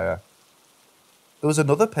in the fire. There was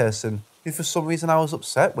another person who for some reason I was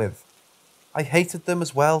upset with. I hated them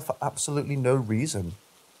as well for absolutely no reason.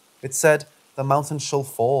 It said, "The mountains shall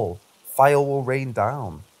fall, fire will rain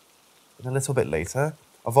down." And a little bit later,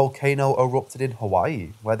 a volcano erupted in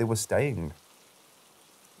Hawaii, where they were staying.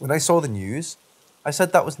 When I saw the news, I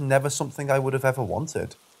said that was never something I would have ever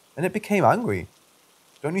wanted, and it became angry.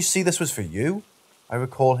 Don't you see this was for you? I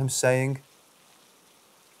recall him saying.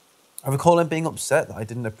 I recall him being upset that I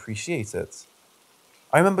didn't appreciate it.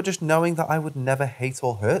 I remember just knowing that I would never hate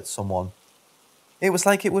or hurt someone. It was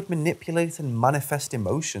like it would manipulate and manifest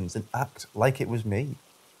emotions and act like it was me,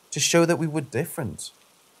 to show that we were different.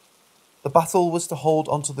 The battle was to hold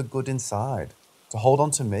on to the good inside, to hold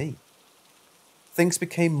on to me. Things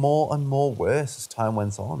became more and more worse as time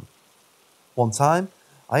went on. One time,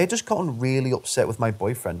 I had just gotten really upset with my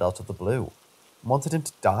boyfriend out of the blue, and wanted him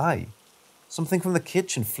to die. Something from the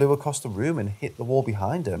kitchen flew across the room and hit the wall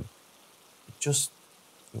behind him. It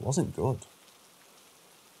wasn't good.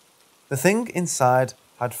 The thing inside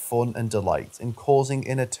had fun and delight in causing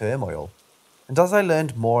inner turmoil, and as I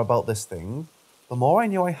learned more about this thing, the more I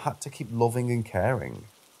knew I had to keep loving and caring.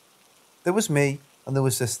 There was me, and there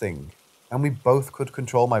was this thing, and we both could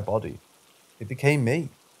control my body. It became me.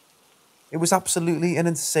 It was absolutely an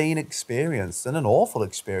insane experience and an awful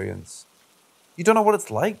experience. You don't know what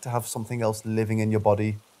it's like to have something else living in your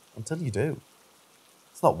body until you do.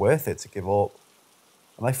 It's not worth it to give up.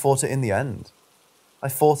 And I fought it in the end. I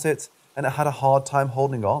fought it, and it had a hard time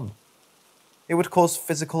holding on. It would cause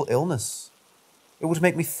physical illness. It would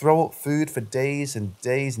make me throw up food for days and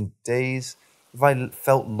days and days if I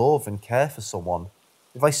felt love and care for someone,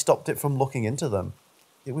 if I stopped it from looking into them.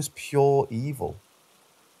 It was pure evil.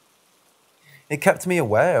 It kept me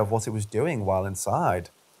aware of what it was doing while inside.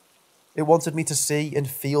 It wanted me to see and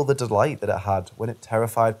feel the delight that it had when it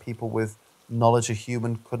terrified people with knowledge a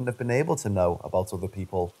human couldn't have been able to know about other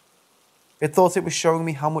people. It thought it was showing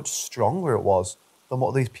me how much stronger it was than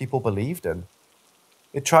what these people believed in.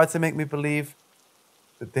 It tried to make me believe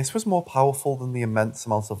that this was more powerful than the immense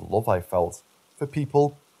amount of love I felt for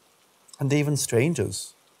people and even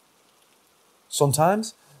strangers.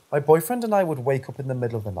 Sometimes, my boyfriend and I would wake up in the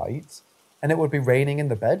middle of the night and it would be raining in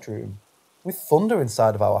the bedroom, with thunder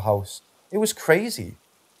inside of our house. It was crazy.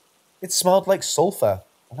 It smelled like sulfur,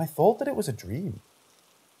 and I thought that it was a dream.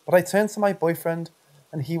 But I turned to my boyfriend,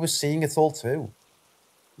 and he was seeing it all too.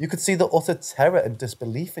 You could see the utter terror and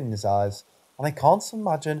disbelief in his eyes, and I can't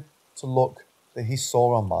imagine the look that he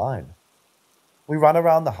saw on mine. We ran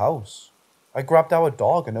around the house. I grabbed our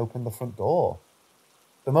dog and opened the front door.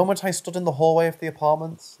 The moment I stood in the hallway of the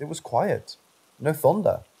apartment, it was quiet. No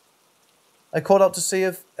thunder. I called out to see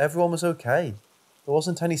if everyone was okay. There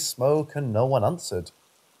wasn't any smoke and no one answered.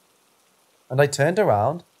 And I turned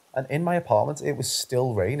around, and in my apartment it was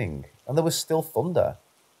still raining, and there was still thunder,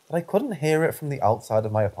 but I couldn't hear it from the outside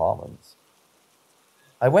of my apartment.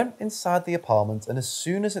 I went inside the apartment, and as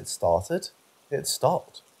soon as it started, it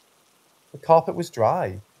stopped. The carpet was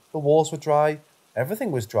dry, the walls were dry,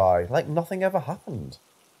 everything was dry, like nothing ever happened.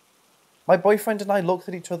 My boyfriend and I looked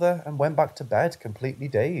at each other and went back to bed completely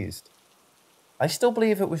dazed. I still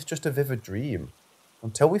believe it was just a vivid dream,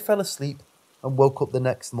 until we fell asleep and woke up the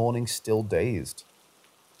next morning still dazed.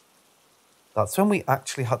 That's when we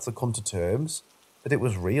actually had to come to terms that it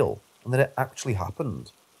was real and that it actually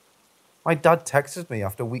happened. My dad texted me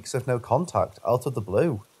after weeks of no contact out of the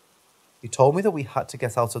blue. He told me that we had to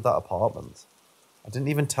get out of that apartment. I didn't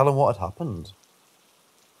even tell him what had happened.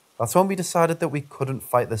 That's when we decided that we couldn't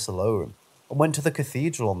fight this alone and went to the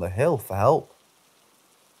cathedral on the hill for help.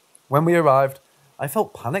 When we arrived, I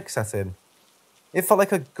felt panic set in. It felt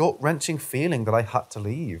like a gut-wrenching feeling that I had to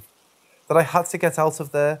leave, that I had to get out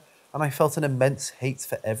of there, and I felt an immense hate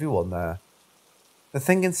for everyone there. The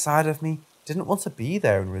thing inside of me didn't want to be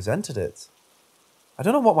there and resented it. I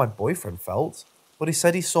don't know what my boyfriend felt, but he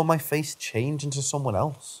said he saw my face change into someone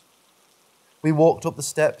else. We walked up the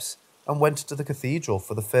steps and went to the cathedral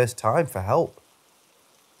for the first time for help.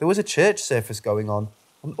 There was a church service going on,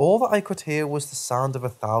 and all that I could hear was the sound of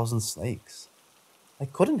 1,000 snakes. I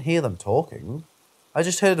couldn't hear them talking. I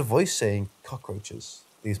just heard a voice saying, "Cockroaches.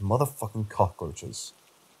 These motherfucking cockroaches."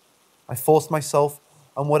 I forced myself,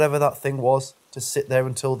 and whatever that thing was, to sit there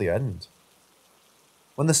until the end.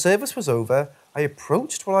 When the service was over, I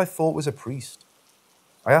approached what I thought was a priest.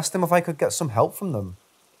 I asked him if I could get some help from them.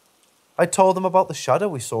 I told them about the shadow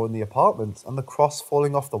we saw in the apartment and the cross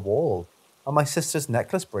falling off the wall and my sister's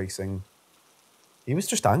necklace breaking. He was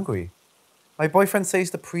just angry. My boyfriend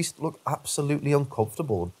says the priest looked absolutely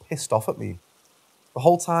uncomfortable and pissed off at me. The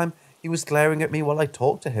whole time, he was glaring at me while I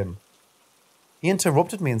talked to him. He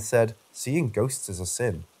interrupted me and said, "Seeing ghosts is a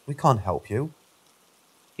sin. We can't help you."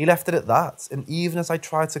 He left it at that, and even as I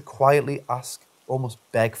tried to quietly ask, almost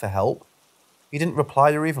beg for help, he didn't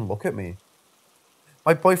reply or even look at me.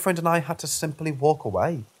 My boyfriend and I had to simply walk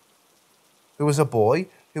away. There was a boy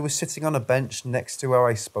who was sitting on a bench next to where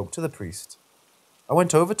I spoke to the priest. I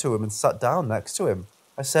went over to him and sat down next to him.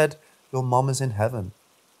 I said, "Your mom is in heaven."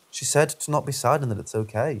 She said to not be sad and that it's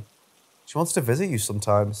okay. She wants to visit you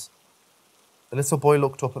sometimes. The little boy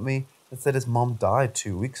looked up at me and said his mom died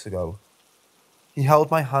 2 weeks ago. He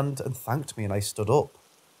held my hand and thanked me, and I stood up.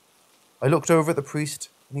 I looked over at the priest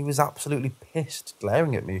and he was absolutely pissed,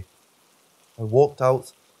 glaring at me. I walked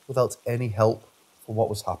out without any help for what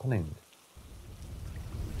was happening.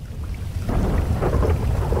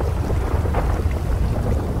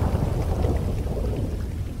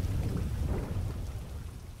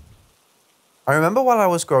 I remember while I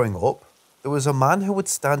was growing up, there was a man who would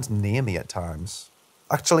stand near me at times.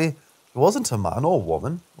 Actually, he wasn't a man or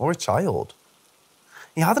woman or a child.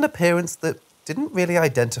 He had an appearance that didn't really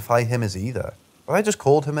identify him as either, but I just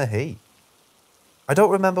called him a he. I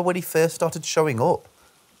don't remember when he first started showing up.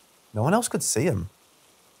 No one else could see him.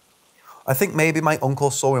 I think maybe my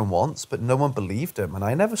uncle saw him once, but no one believed him, and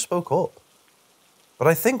I never spoke up. But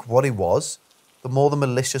I think what he was, the more the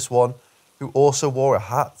malicious one, who also wore a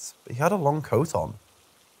hat, but he had a long coat on.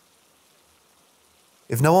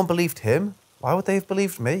 If no one believed him, why would they have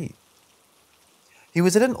believed me? He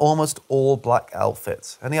was in an almost all-black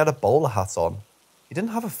outfit, and he had a bowler hat on. He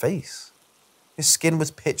didn't have a face. His skin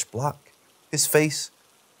was pitch black. His face,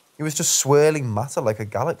 he was just swirling matter like a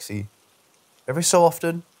galaxy. Every so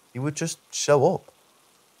often, he would just show up.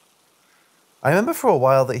 I remember for a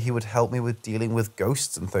while that he would help me with dealing with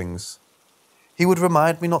ghosts and things. He would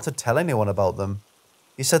remind me not to tell anyone about them.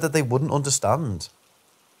 He said that they wouldn't understand.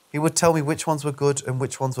 He would tell me which ones were good and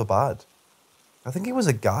which ones were bad. I think he was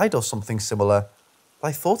a guide or something similar, but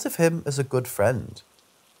I thought of him as a good friend.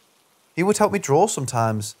 He would help me draw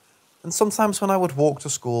sometimes, and sometimes when I would walk to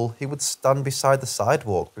school, he would stand beside the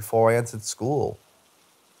sidewalk before I entered school.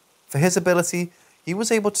 For his ability, he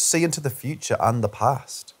was able to see into the future and the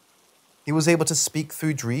past. He was able to speak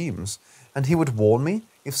through dreams, and he would warn me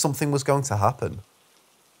if something was going to happen.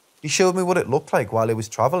 He showed me what it looked like while he was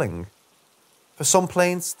travelling. For some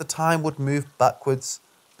planes, the time would move backwards,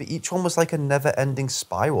 but each one was like a never-ending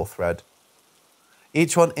spiral thread.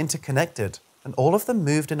 Each one interconnected, and all of them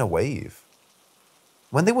moved in a wave.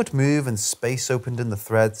 When they would move and space opened in the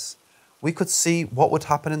threads, we could see what would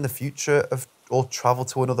happen in the future or travel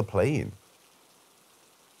to another plane.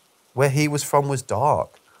 Where he was from was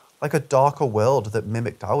dark, like a darker world that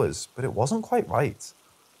mimicked ours, but it wasn't quite right.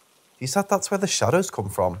 He said that's where the shadows come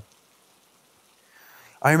from.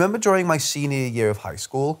 I remember during my senior year of high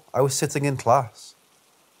school, I was sitting in class.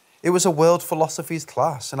 It was a world philosophies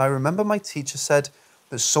class, and I remember my teacher said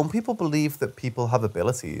that some people believe that people have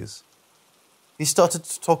abilities. He started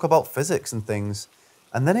to talk about physics and things,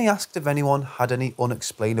 and then he asked if anyone had any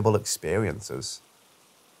unexplainable experiences.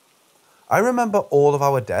 I remember all of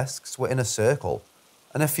our desks were in a circle,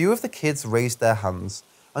 and a few of the kids raised their hands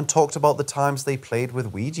and talked about the times they played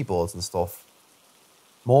with Ouija boards and stuff.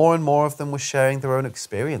 More and more of them were sharing their own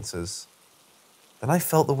experiences. Then I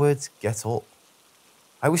felt the words "get up."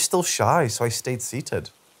 I was still shy, so I stayed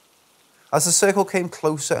seated. As the circle came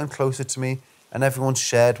closer and closer to me and everyone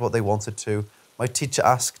shared what they wanted to, my teacher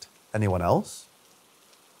asked, "Anyone else?"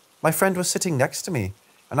 My friend was sitting next to me,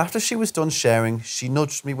 and after she was done sharing, she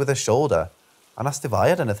nudged me with her shoulder and asked if I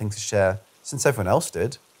had anything to share, since everyone else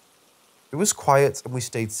did. It was quiet and we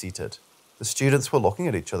stayed seated. The students were looking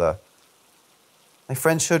at each other. My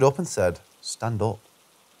friend showed up and said, "Stand up."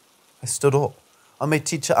 I stood up, and my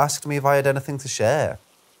teacher asked me if I had anything to share.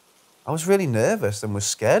 I was really nervous and was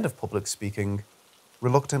scared of public speaking.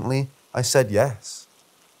 Reluctantly, I said yes.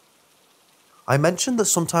 I mentioned that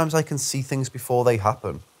sometimes I can see things before they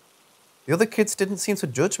happen. The other kids didn't seem to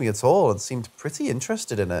judge me at all and seemed pretty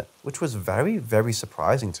interested in it, which was very, very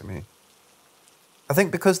surprising to me. I think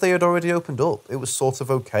because they had already opened up, it was sort of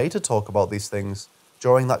okay to talk about these things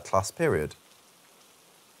during that class period.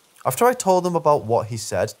 After I told them about what he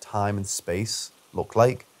said time and space look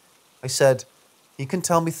like, I said, "He can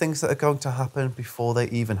tell me things that are going to happen before they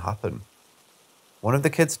even happen." One of the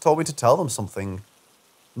kids told me to tell them something.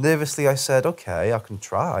 Nervously, I said, "Okay, I can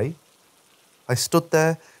try." I stood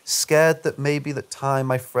there, scared that maybe that time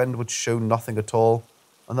my friend would show nothing at all,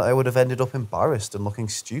 and that I would have ended up embarrassed and looking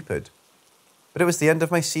stupid. But it was the end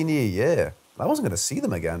of my senior year, and I wasn't going to see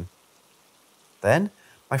them again. Then,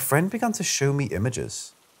 my friend began to show me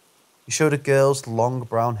images. He showed a girl's long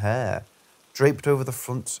brown hair, draped over the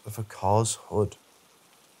front of a car's hood.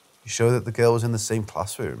 He showed that the girl was in the same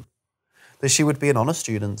classroom, that she would be an honour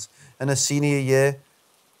student, and her senior year,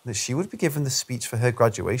 that she would be given the speech for her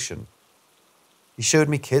graduation. He showed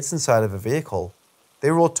me kids inside of a vehicle.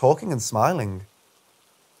 They were all talking and smiling.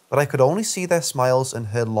 but I could only see their smiles and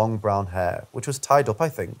her long brown hair, which was tied up, I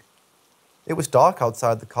think. It was dark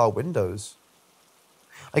outside the car windows.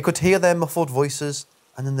 I could hear their muffled voices,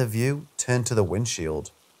 and then the view turned to the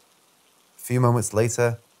windshield. A few moments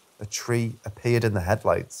later, a tree appeared in the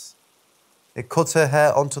headlights. It cut her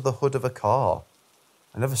hair onto the hood of a car.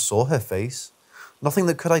 I never saw her face. Nothing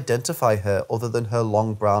that could identify her other than her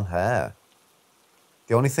long brown hair.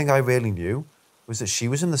 The only thing I really knew was that she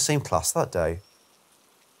was in the same class that day.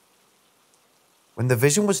 When the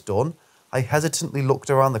vision was done, I hesitantly looked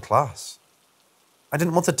around the class. I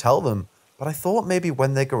didn't want to tell them, but I thought maybe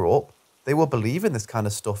when they grew up, they would believe in this kind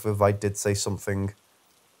of stuff if I did say something.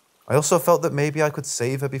 I also felt that maybe I could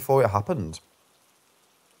save her before it happened.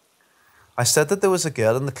 I said that there was a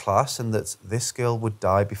girl in the class and that this girl would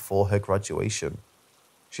die before her graduation.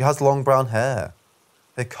 She has long brown hair.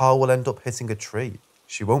 Her car will end up hitting a tree.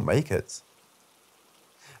 She won't make it.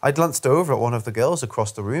 I glanced over at one of the girls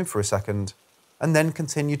across the room for a second, and then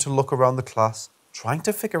continued to look around the class, trying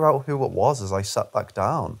to figure out who it was as I sat back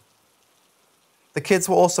down. The kids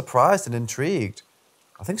were all surprised and intrigued.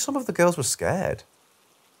 I think some of the girls were scared.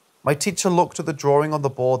 My teacher looked at the drawing on the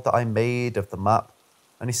board that I made of the map,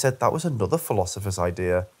 and he said that was another philosopher's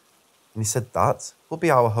idea, and he said that will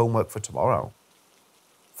be our homework for tomorrow.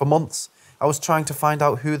 For months, I was trying to find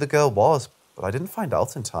out who the girl was, but I didn't find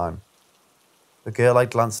out in time. The girl I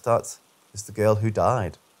glanced at is the girl who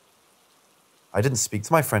died. I didn't speak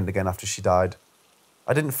to my friend again after she died.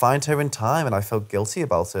 I didn't find her in time, and I felt guilty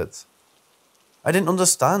about it. I didn't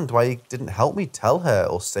understand why he didn't help me tell her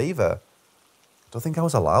or save her. I don't think I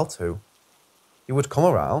was allowed to. He would come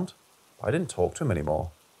around, but I didn't talk to him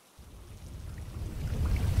anymore.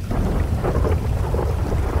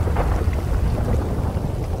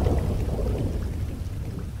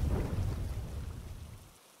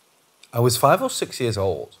 I was 5 or 6 years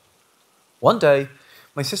old. One day,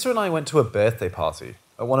 my sister and I went to a birthday party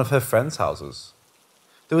at one of her friends' houses.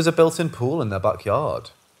 There was a built-in pool in their backyard.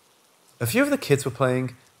 A few of the kids were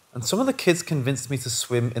playing, and some of the kids convinced me to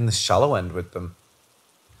swim in the shallow end with them.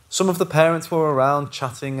 Some of the parents were around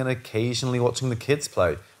chatting and occasionally watching the kids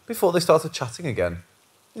play before they started chatting again.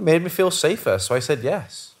 It made me feel safer, so I said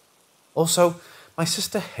yes. Also, my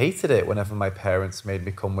sister hated it whenever my parents made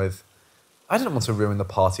me come with. I didn't want to ruin the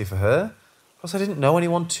party for her, plus I didn't know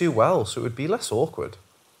anyone too well, so it would be less awkward.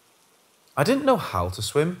 I didn't know how to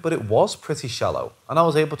swim, but it was pretty shallow, and I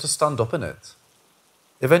was able to stand up in it.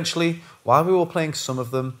 Eventually, while we were playing, some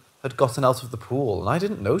of them had gotten out of the pool, and I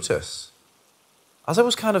didn't notice. As I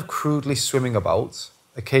was kind of crudely swimming about,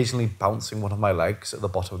 occasionally bouncing one of my legs at the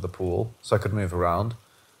bottom of the pool so I could move around,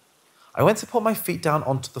 I went to put my feet down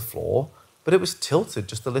onto the floor, but it was tilted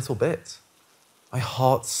just a little bit. My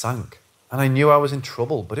heart sank, and I knew I was in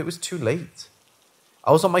trouble, but it was too late.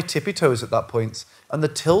 I was on my tippy toes at that point, and the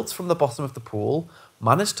tilt from the bottom of the pool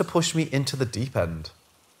managed to push me into the deep end.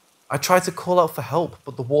 I tried to call out for help,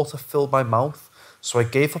 but the water filled my mouth, so I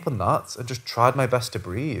gave up on that and just tried my best to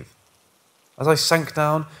breathe. As I sank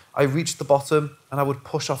down, I reached the bottom, and I would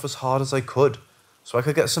push off as hard as I could, so I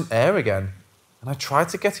could get some air again, and I tried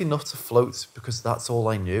to get enough to float because that's all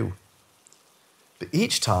I knew. But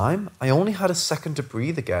each time, I only had a second to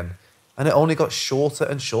breathe again, and it only got shorter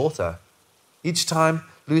and shorter, each time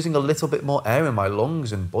losing a little bit more air in my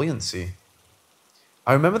lungs and buoyancy.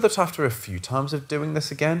 I remember that after a few times of doing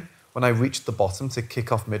this again, when I reached the bottom to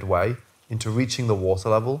kick off midway into reaching the water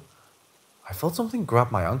level, I felt something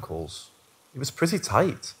grab my ankles. It was pretty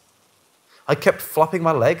tight. I kept flapping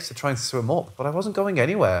my legs to try and swim up, but I wasn't going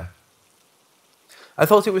anywhere. I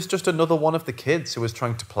thought it was just another one of the kids who was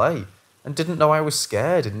trying to play and didn't know I was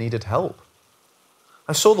scared and needed help.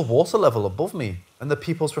 I saw the water level above me and the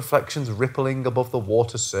people's reflections rippling above the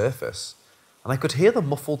water's surface, and I could hear the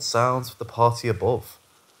muffled sounds of the party above.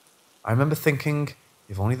 I remember thinking,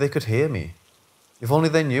 if only they could hear me. If only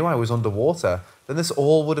they knew I was underwater, then this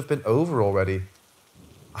all would have been over already.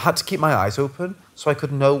 I had to keep my eyes open so I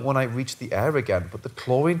could know when I reached the air again, but the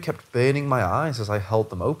chlorine kept burning my eyes as I held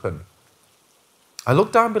them open. I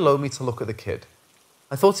looked down below me to look at the kid.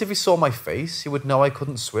 I thought if he saw my face, he would know I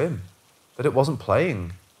couldn't swim, that it wasn't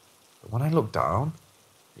playing. But when I looked down,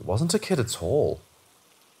 it wasn't a kid at all.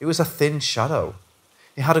 It was a thin shadow.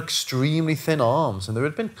 It had extremely thin arms, and there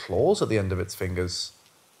had been claws at the end of its fingers.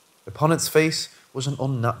 Upon its face was an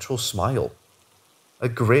unnatural smile, a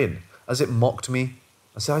grin as it mocked me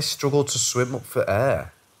as I struggled to swim up for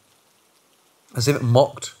air, as if it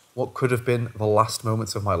mocked what could have been the last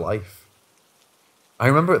moments of my life. I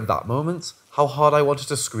remember at that moment how hard I wanted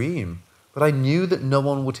to scream, but I knew that no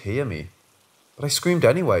one would hear me. But I screamed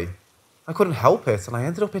anyway. I couldn't help it, and I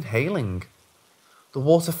ended up inhaling. The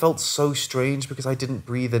water felt so strange because I didn't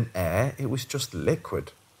breathe in air, it was just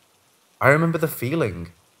liquid. I remember the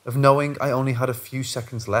feeling of knowing I only had a few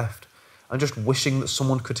seconds left and just wishing that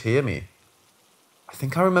someone could hear me. I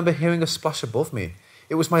think I remember hearing a splash above me.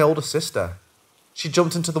 It was my older sister. She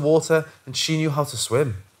jumped into the water and she knew how to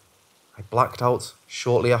swim. I blacked out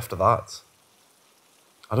shortly after that.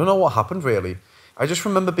 I don't know what happened really. I just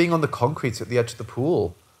remember being on the concrete at the edge of the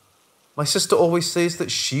pool. My sister always says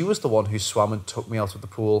that she was the one who swam and took me out of the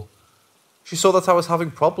pool. She saw that I was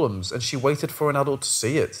having problems and she waited for an adult to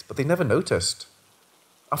see it, but they never noticed.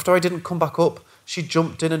 After I didn't come back up, she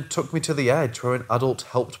jumped in and took me to the edge where an adult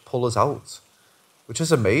helped pull us out. Which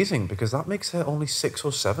is amazing because that makes her only 6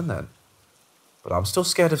 or 7 then. But I'm still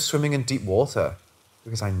scared of swimming in deep water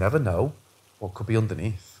because I never know what could be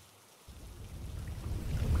underneath.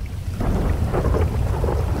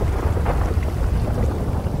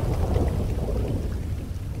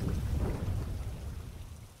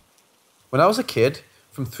 When I was a kid,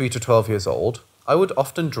 from 3 to 12 years old, I would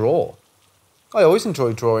often draw. I always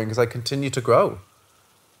enjoyed drawing as I continued to grow.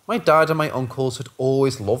 My dad and my uncles had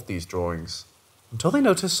always loved these drawings, until they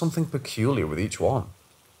noticed something peculiar with each one.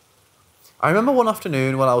 I remember one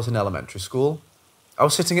afternoon when I was in elementary school, I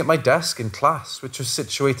was sitting at my desk in class, which was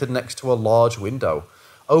situated next to a large window,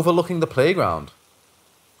 overlooking the playground.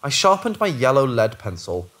 I sharpened my yellow lead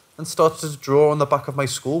pencil and started to draw on the back of my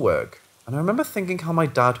schoolwork, and I remember thinking how my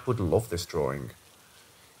dad would love this drawing.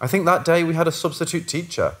 I think that day we had a substitute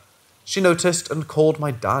teacher. She noticed and called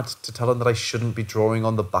my dad to tell him that I shouldn't be drawing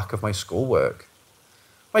on the back of my schoolwork.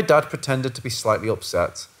 My dad pretended to be slightly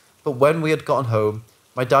upset, but when we had gotten home,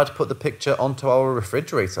 my dad put the picture onto our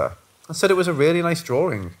refrigerator and said it was a really nice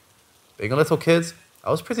drawing. Being a little kid,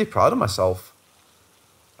 I was pretty proud of myself.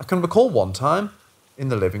 I can recall one time, in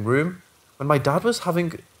the living room, when my dad was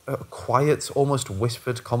having a quiet, almost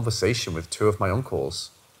whispered conversation with 2 of my uncles.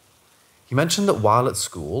 He mentioned that while at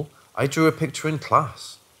school, I drew a picture in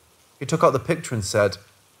class. He took out the picture and said,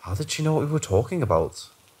 "How did she know what we were talking about?"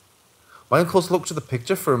 My uncles looked at the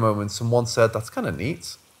picture for a moment and one said, "That's kind of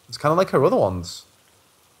neat. It's kind of like her other ones."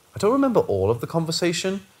 I don't remember all of the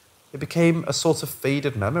conversation. It became a sort of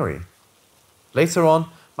faded memory. Later on,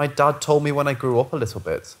 my dad told me when I grew up a little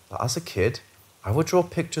bit that as a kid, I would draw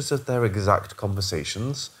pictures of their exact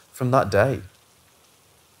conversations from that day.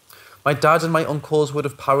 My dad and my uncles would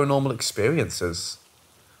have paranormal experiences.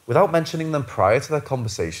 Without mentioning them prior to their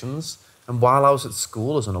conversations, and while I was at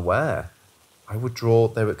school as unaware, I would draw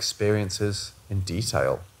their experiences in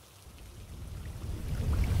detail.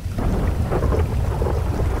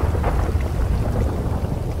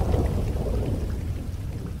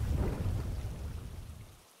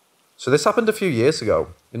 So this happened a few years ago,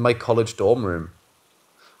 in my college dorm room.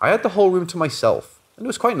 I had the whole room to myself, and it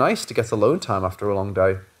was quite nice to get alone time after a long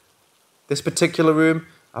day. This particular room,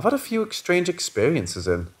 I've had a few strange experiences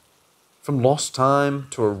in. From lost time,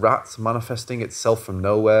 to a rat manifesting itself from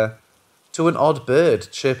nowhere, to an odd bird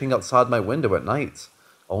chirping outside my window at night,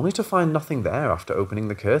 only to find nothing there after opening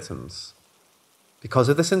the curtains. Because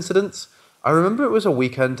of this incident, I remember it was a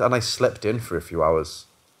weekend and I slept in for a few hours.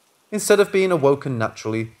 Instead of being awoken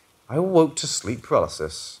naturally, I awoke to sleep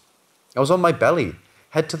paralysis. I was on my belly,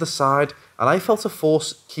 head to the side, and I felt a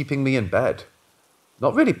force keeping me in bed.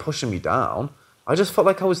 Not really pushing me down, I just felt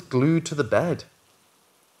like I was glued to the bed.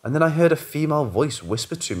 And then I heard a female voice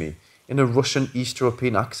whisper to me in a Russian East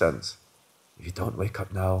European accent, "If you don't wake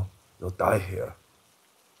up now, you'll die here."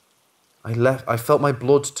 I felt my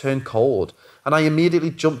blood turn cold, and I immediately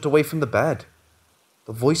jumped away from the bed.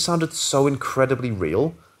 The voice sounded so incredibly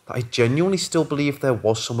real that I genuinely still believe there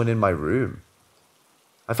was someone in my room.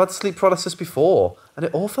 I've had sleep paralysis before, and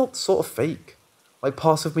it all felt sort of fake. Like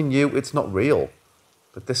part of me knew it's not real,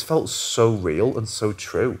 but this felt so real and so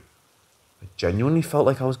true. I genuinely felt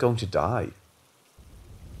like I was going to die.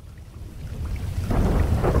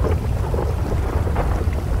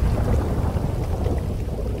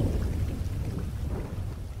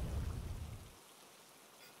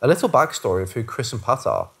 A little backstory of who Chris and Pat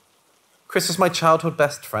are. Chris is my childhood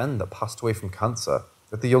best friend that passed away from cancer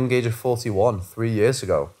at the young age of 41 3 years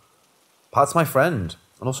ago. Pat's my friend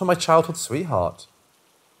and also my childhood sweetheart.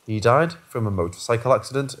 He died from a motorcycle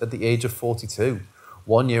accident at the age of 42,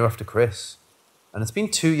 1 year after Chris, and it's been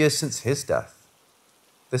 2 years since his death.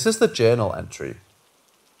 This is the journal entry.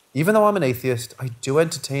 Even though I'm an atheist, I do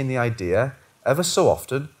entertain the idea, ever so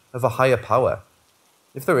often, of a higher power.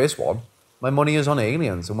 If there is one, my money is on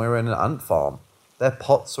aliens and we're in an ant farm. They're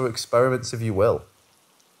pots or experiments if you will.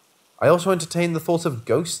 I also entertain the thought of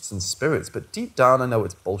ghosts and spirits, but deep down I know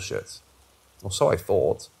it's bullshit. Or so I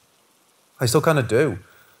thought. I still kind of do.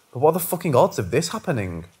 But what are the fucking odds of this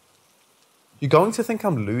happening? You're going to think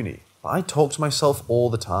I'm loony, but I talk to myself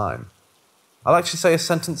all the time. I'll actually say a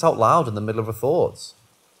sentence out loud in the middle of a thought.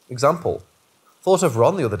 Example, thought of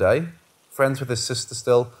Ron the other day, friends with his sister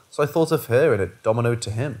still, so I thought of her and it dominoed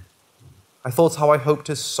to him. I thought how I hoped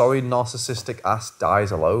his sorry narcissistic ass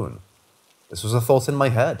dies alone. This was a thought in my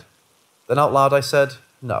head. Then out loud I said,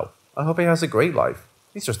 no, I hope he has a great life.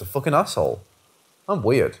 He's just a fucking asshole. I'm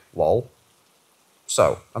weird, lol.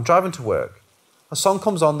 So, I'm driving to work. A song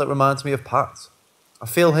comes on that reminds me of Pat. I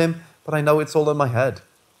feel him, but I know it's all in my head.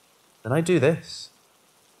 Then I do this.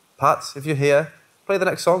 Pat, if you're here, play the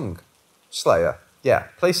next song. Slayer. Yeah,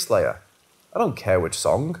 play Slayer. I don't care which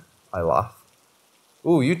song. I laugh.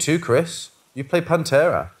 Ooh, you too, Chris. You play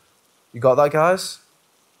Pantera. You got that, guys?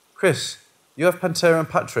 Chris, you have Pantera and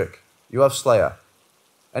Patrick. You have Slayer.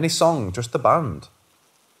 Any song, just the band.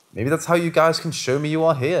 Maybe that's how you guys can show me you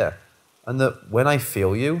are here, and that when I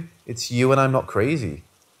feel you, it's you and I'm not crazy.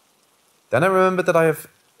 Then I remembered that I have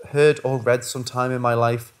heard or read sometime in my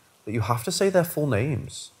life that you have to say their full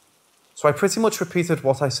names. So I pretty much repeated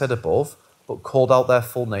what I said above, but called out their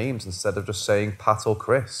full names instead of just saying Pat or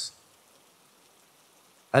Chris.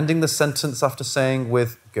 Ending the sentence after saying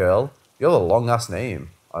with, girl, you have a long-ass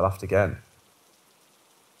name, I laughed again.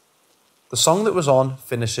 The song that was on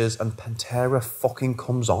finishes and Pantera fucking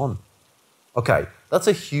comes on. Okay, that's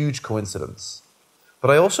a huge coincidence.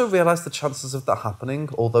 But I also realised the chances of that happening,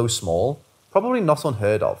 although small, probably not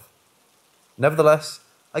unheard of. Nevertheless,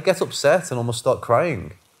 I get upset and almost start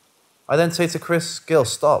crying. I then say to Chris, girl,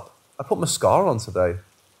 stop. I put mascara on today.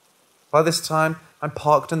 By this time, I'm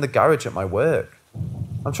parked in the garage at my work.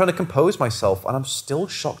 I'm trying to compose myself and I'm still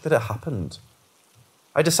shocked that it happened.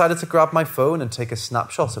 I decided to grab my phone and take a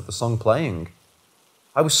snapshot of the song playing.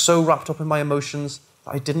 I was so wrapped up in my emotions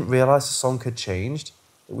that I didn't realise the song had changed.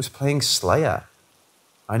 It was playing Slayer.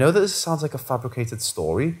 I know that this sounds like a fabricated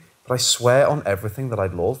story, but I swear on everything that I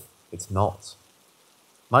love, it's not.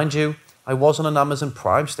 Mind you, I was on an Amazon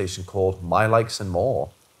Prime station called My Likes and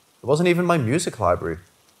More. It wasn't even my music library.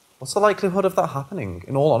 What's the likelihood of that happening,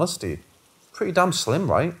 in all honesty? Pretty damn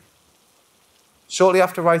slim, right? Shortly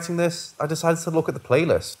after writing this, I decided to look at the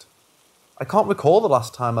playlist. I can't recall the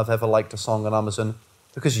last time I've ever liked a song on Amazon,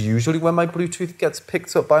 because usually when my Bluetooth gets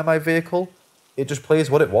picked up by my vehicle, it just plays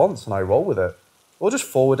what it wants and I roll with it, or just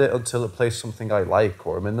forward it until it plays something I like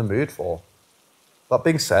or I'm in the mood for. That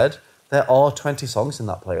being said, there are 20 songs in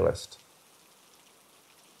that playlist.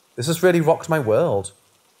 This has really rocked my world.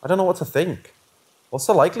 I don't know what to think. What's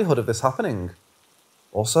the likelihood of this happening?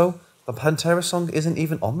 Also, the Pantera song isn't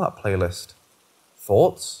even on that playlist.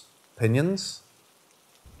 Thoughts? Opinions?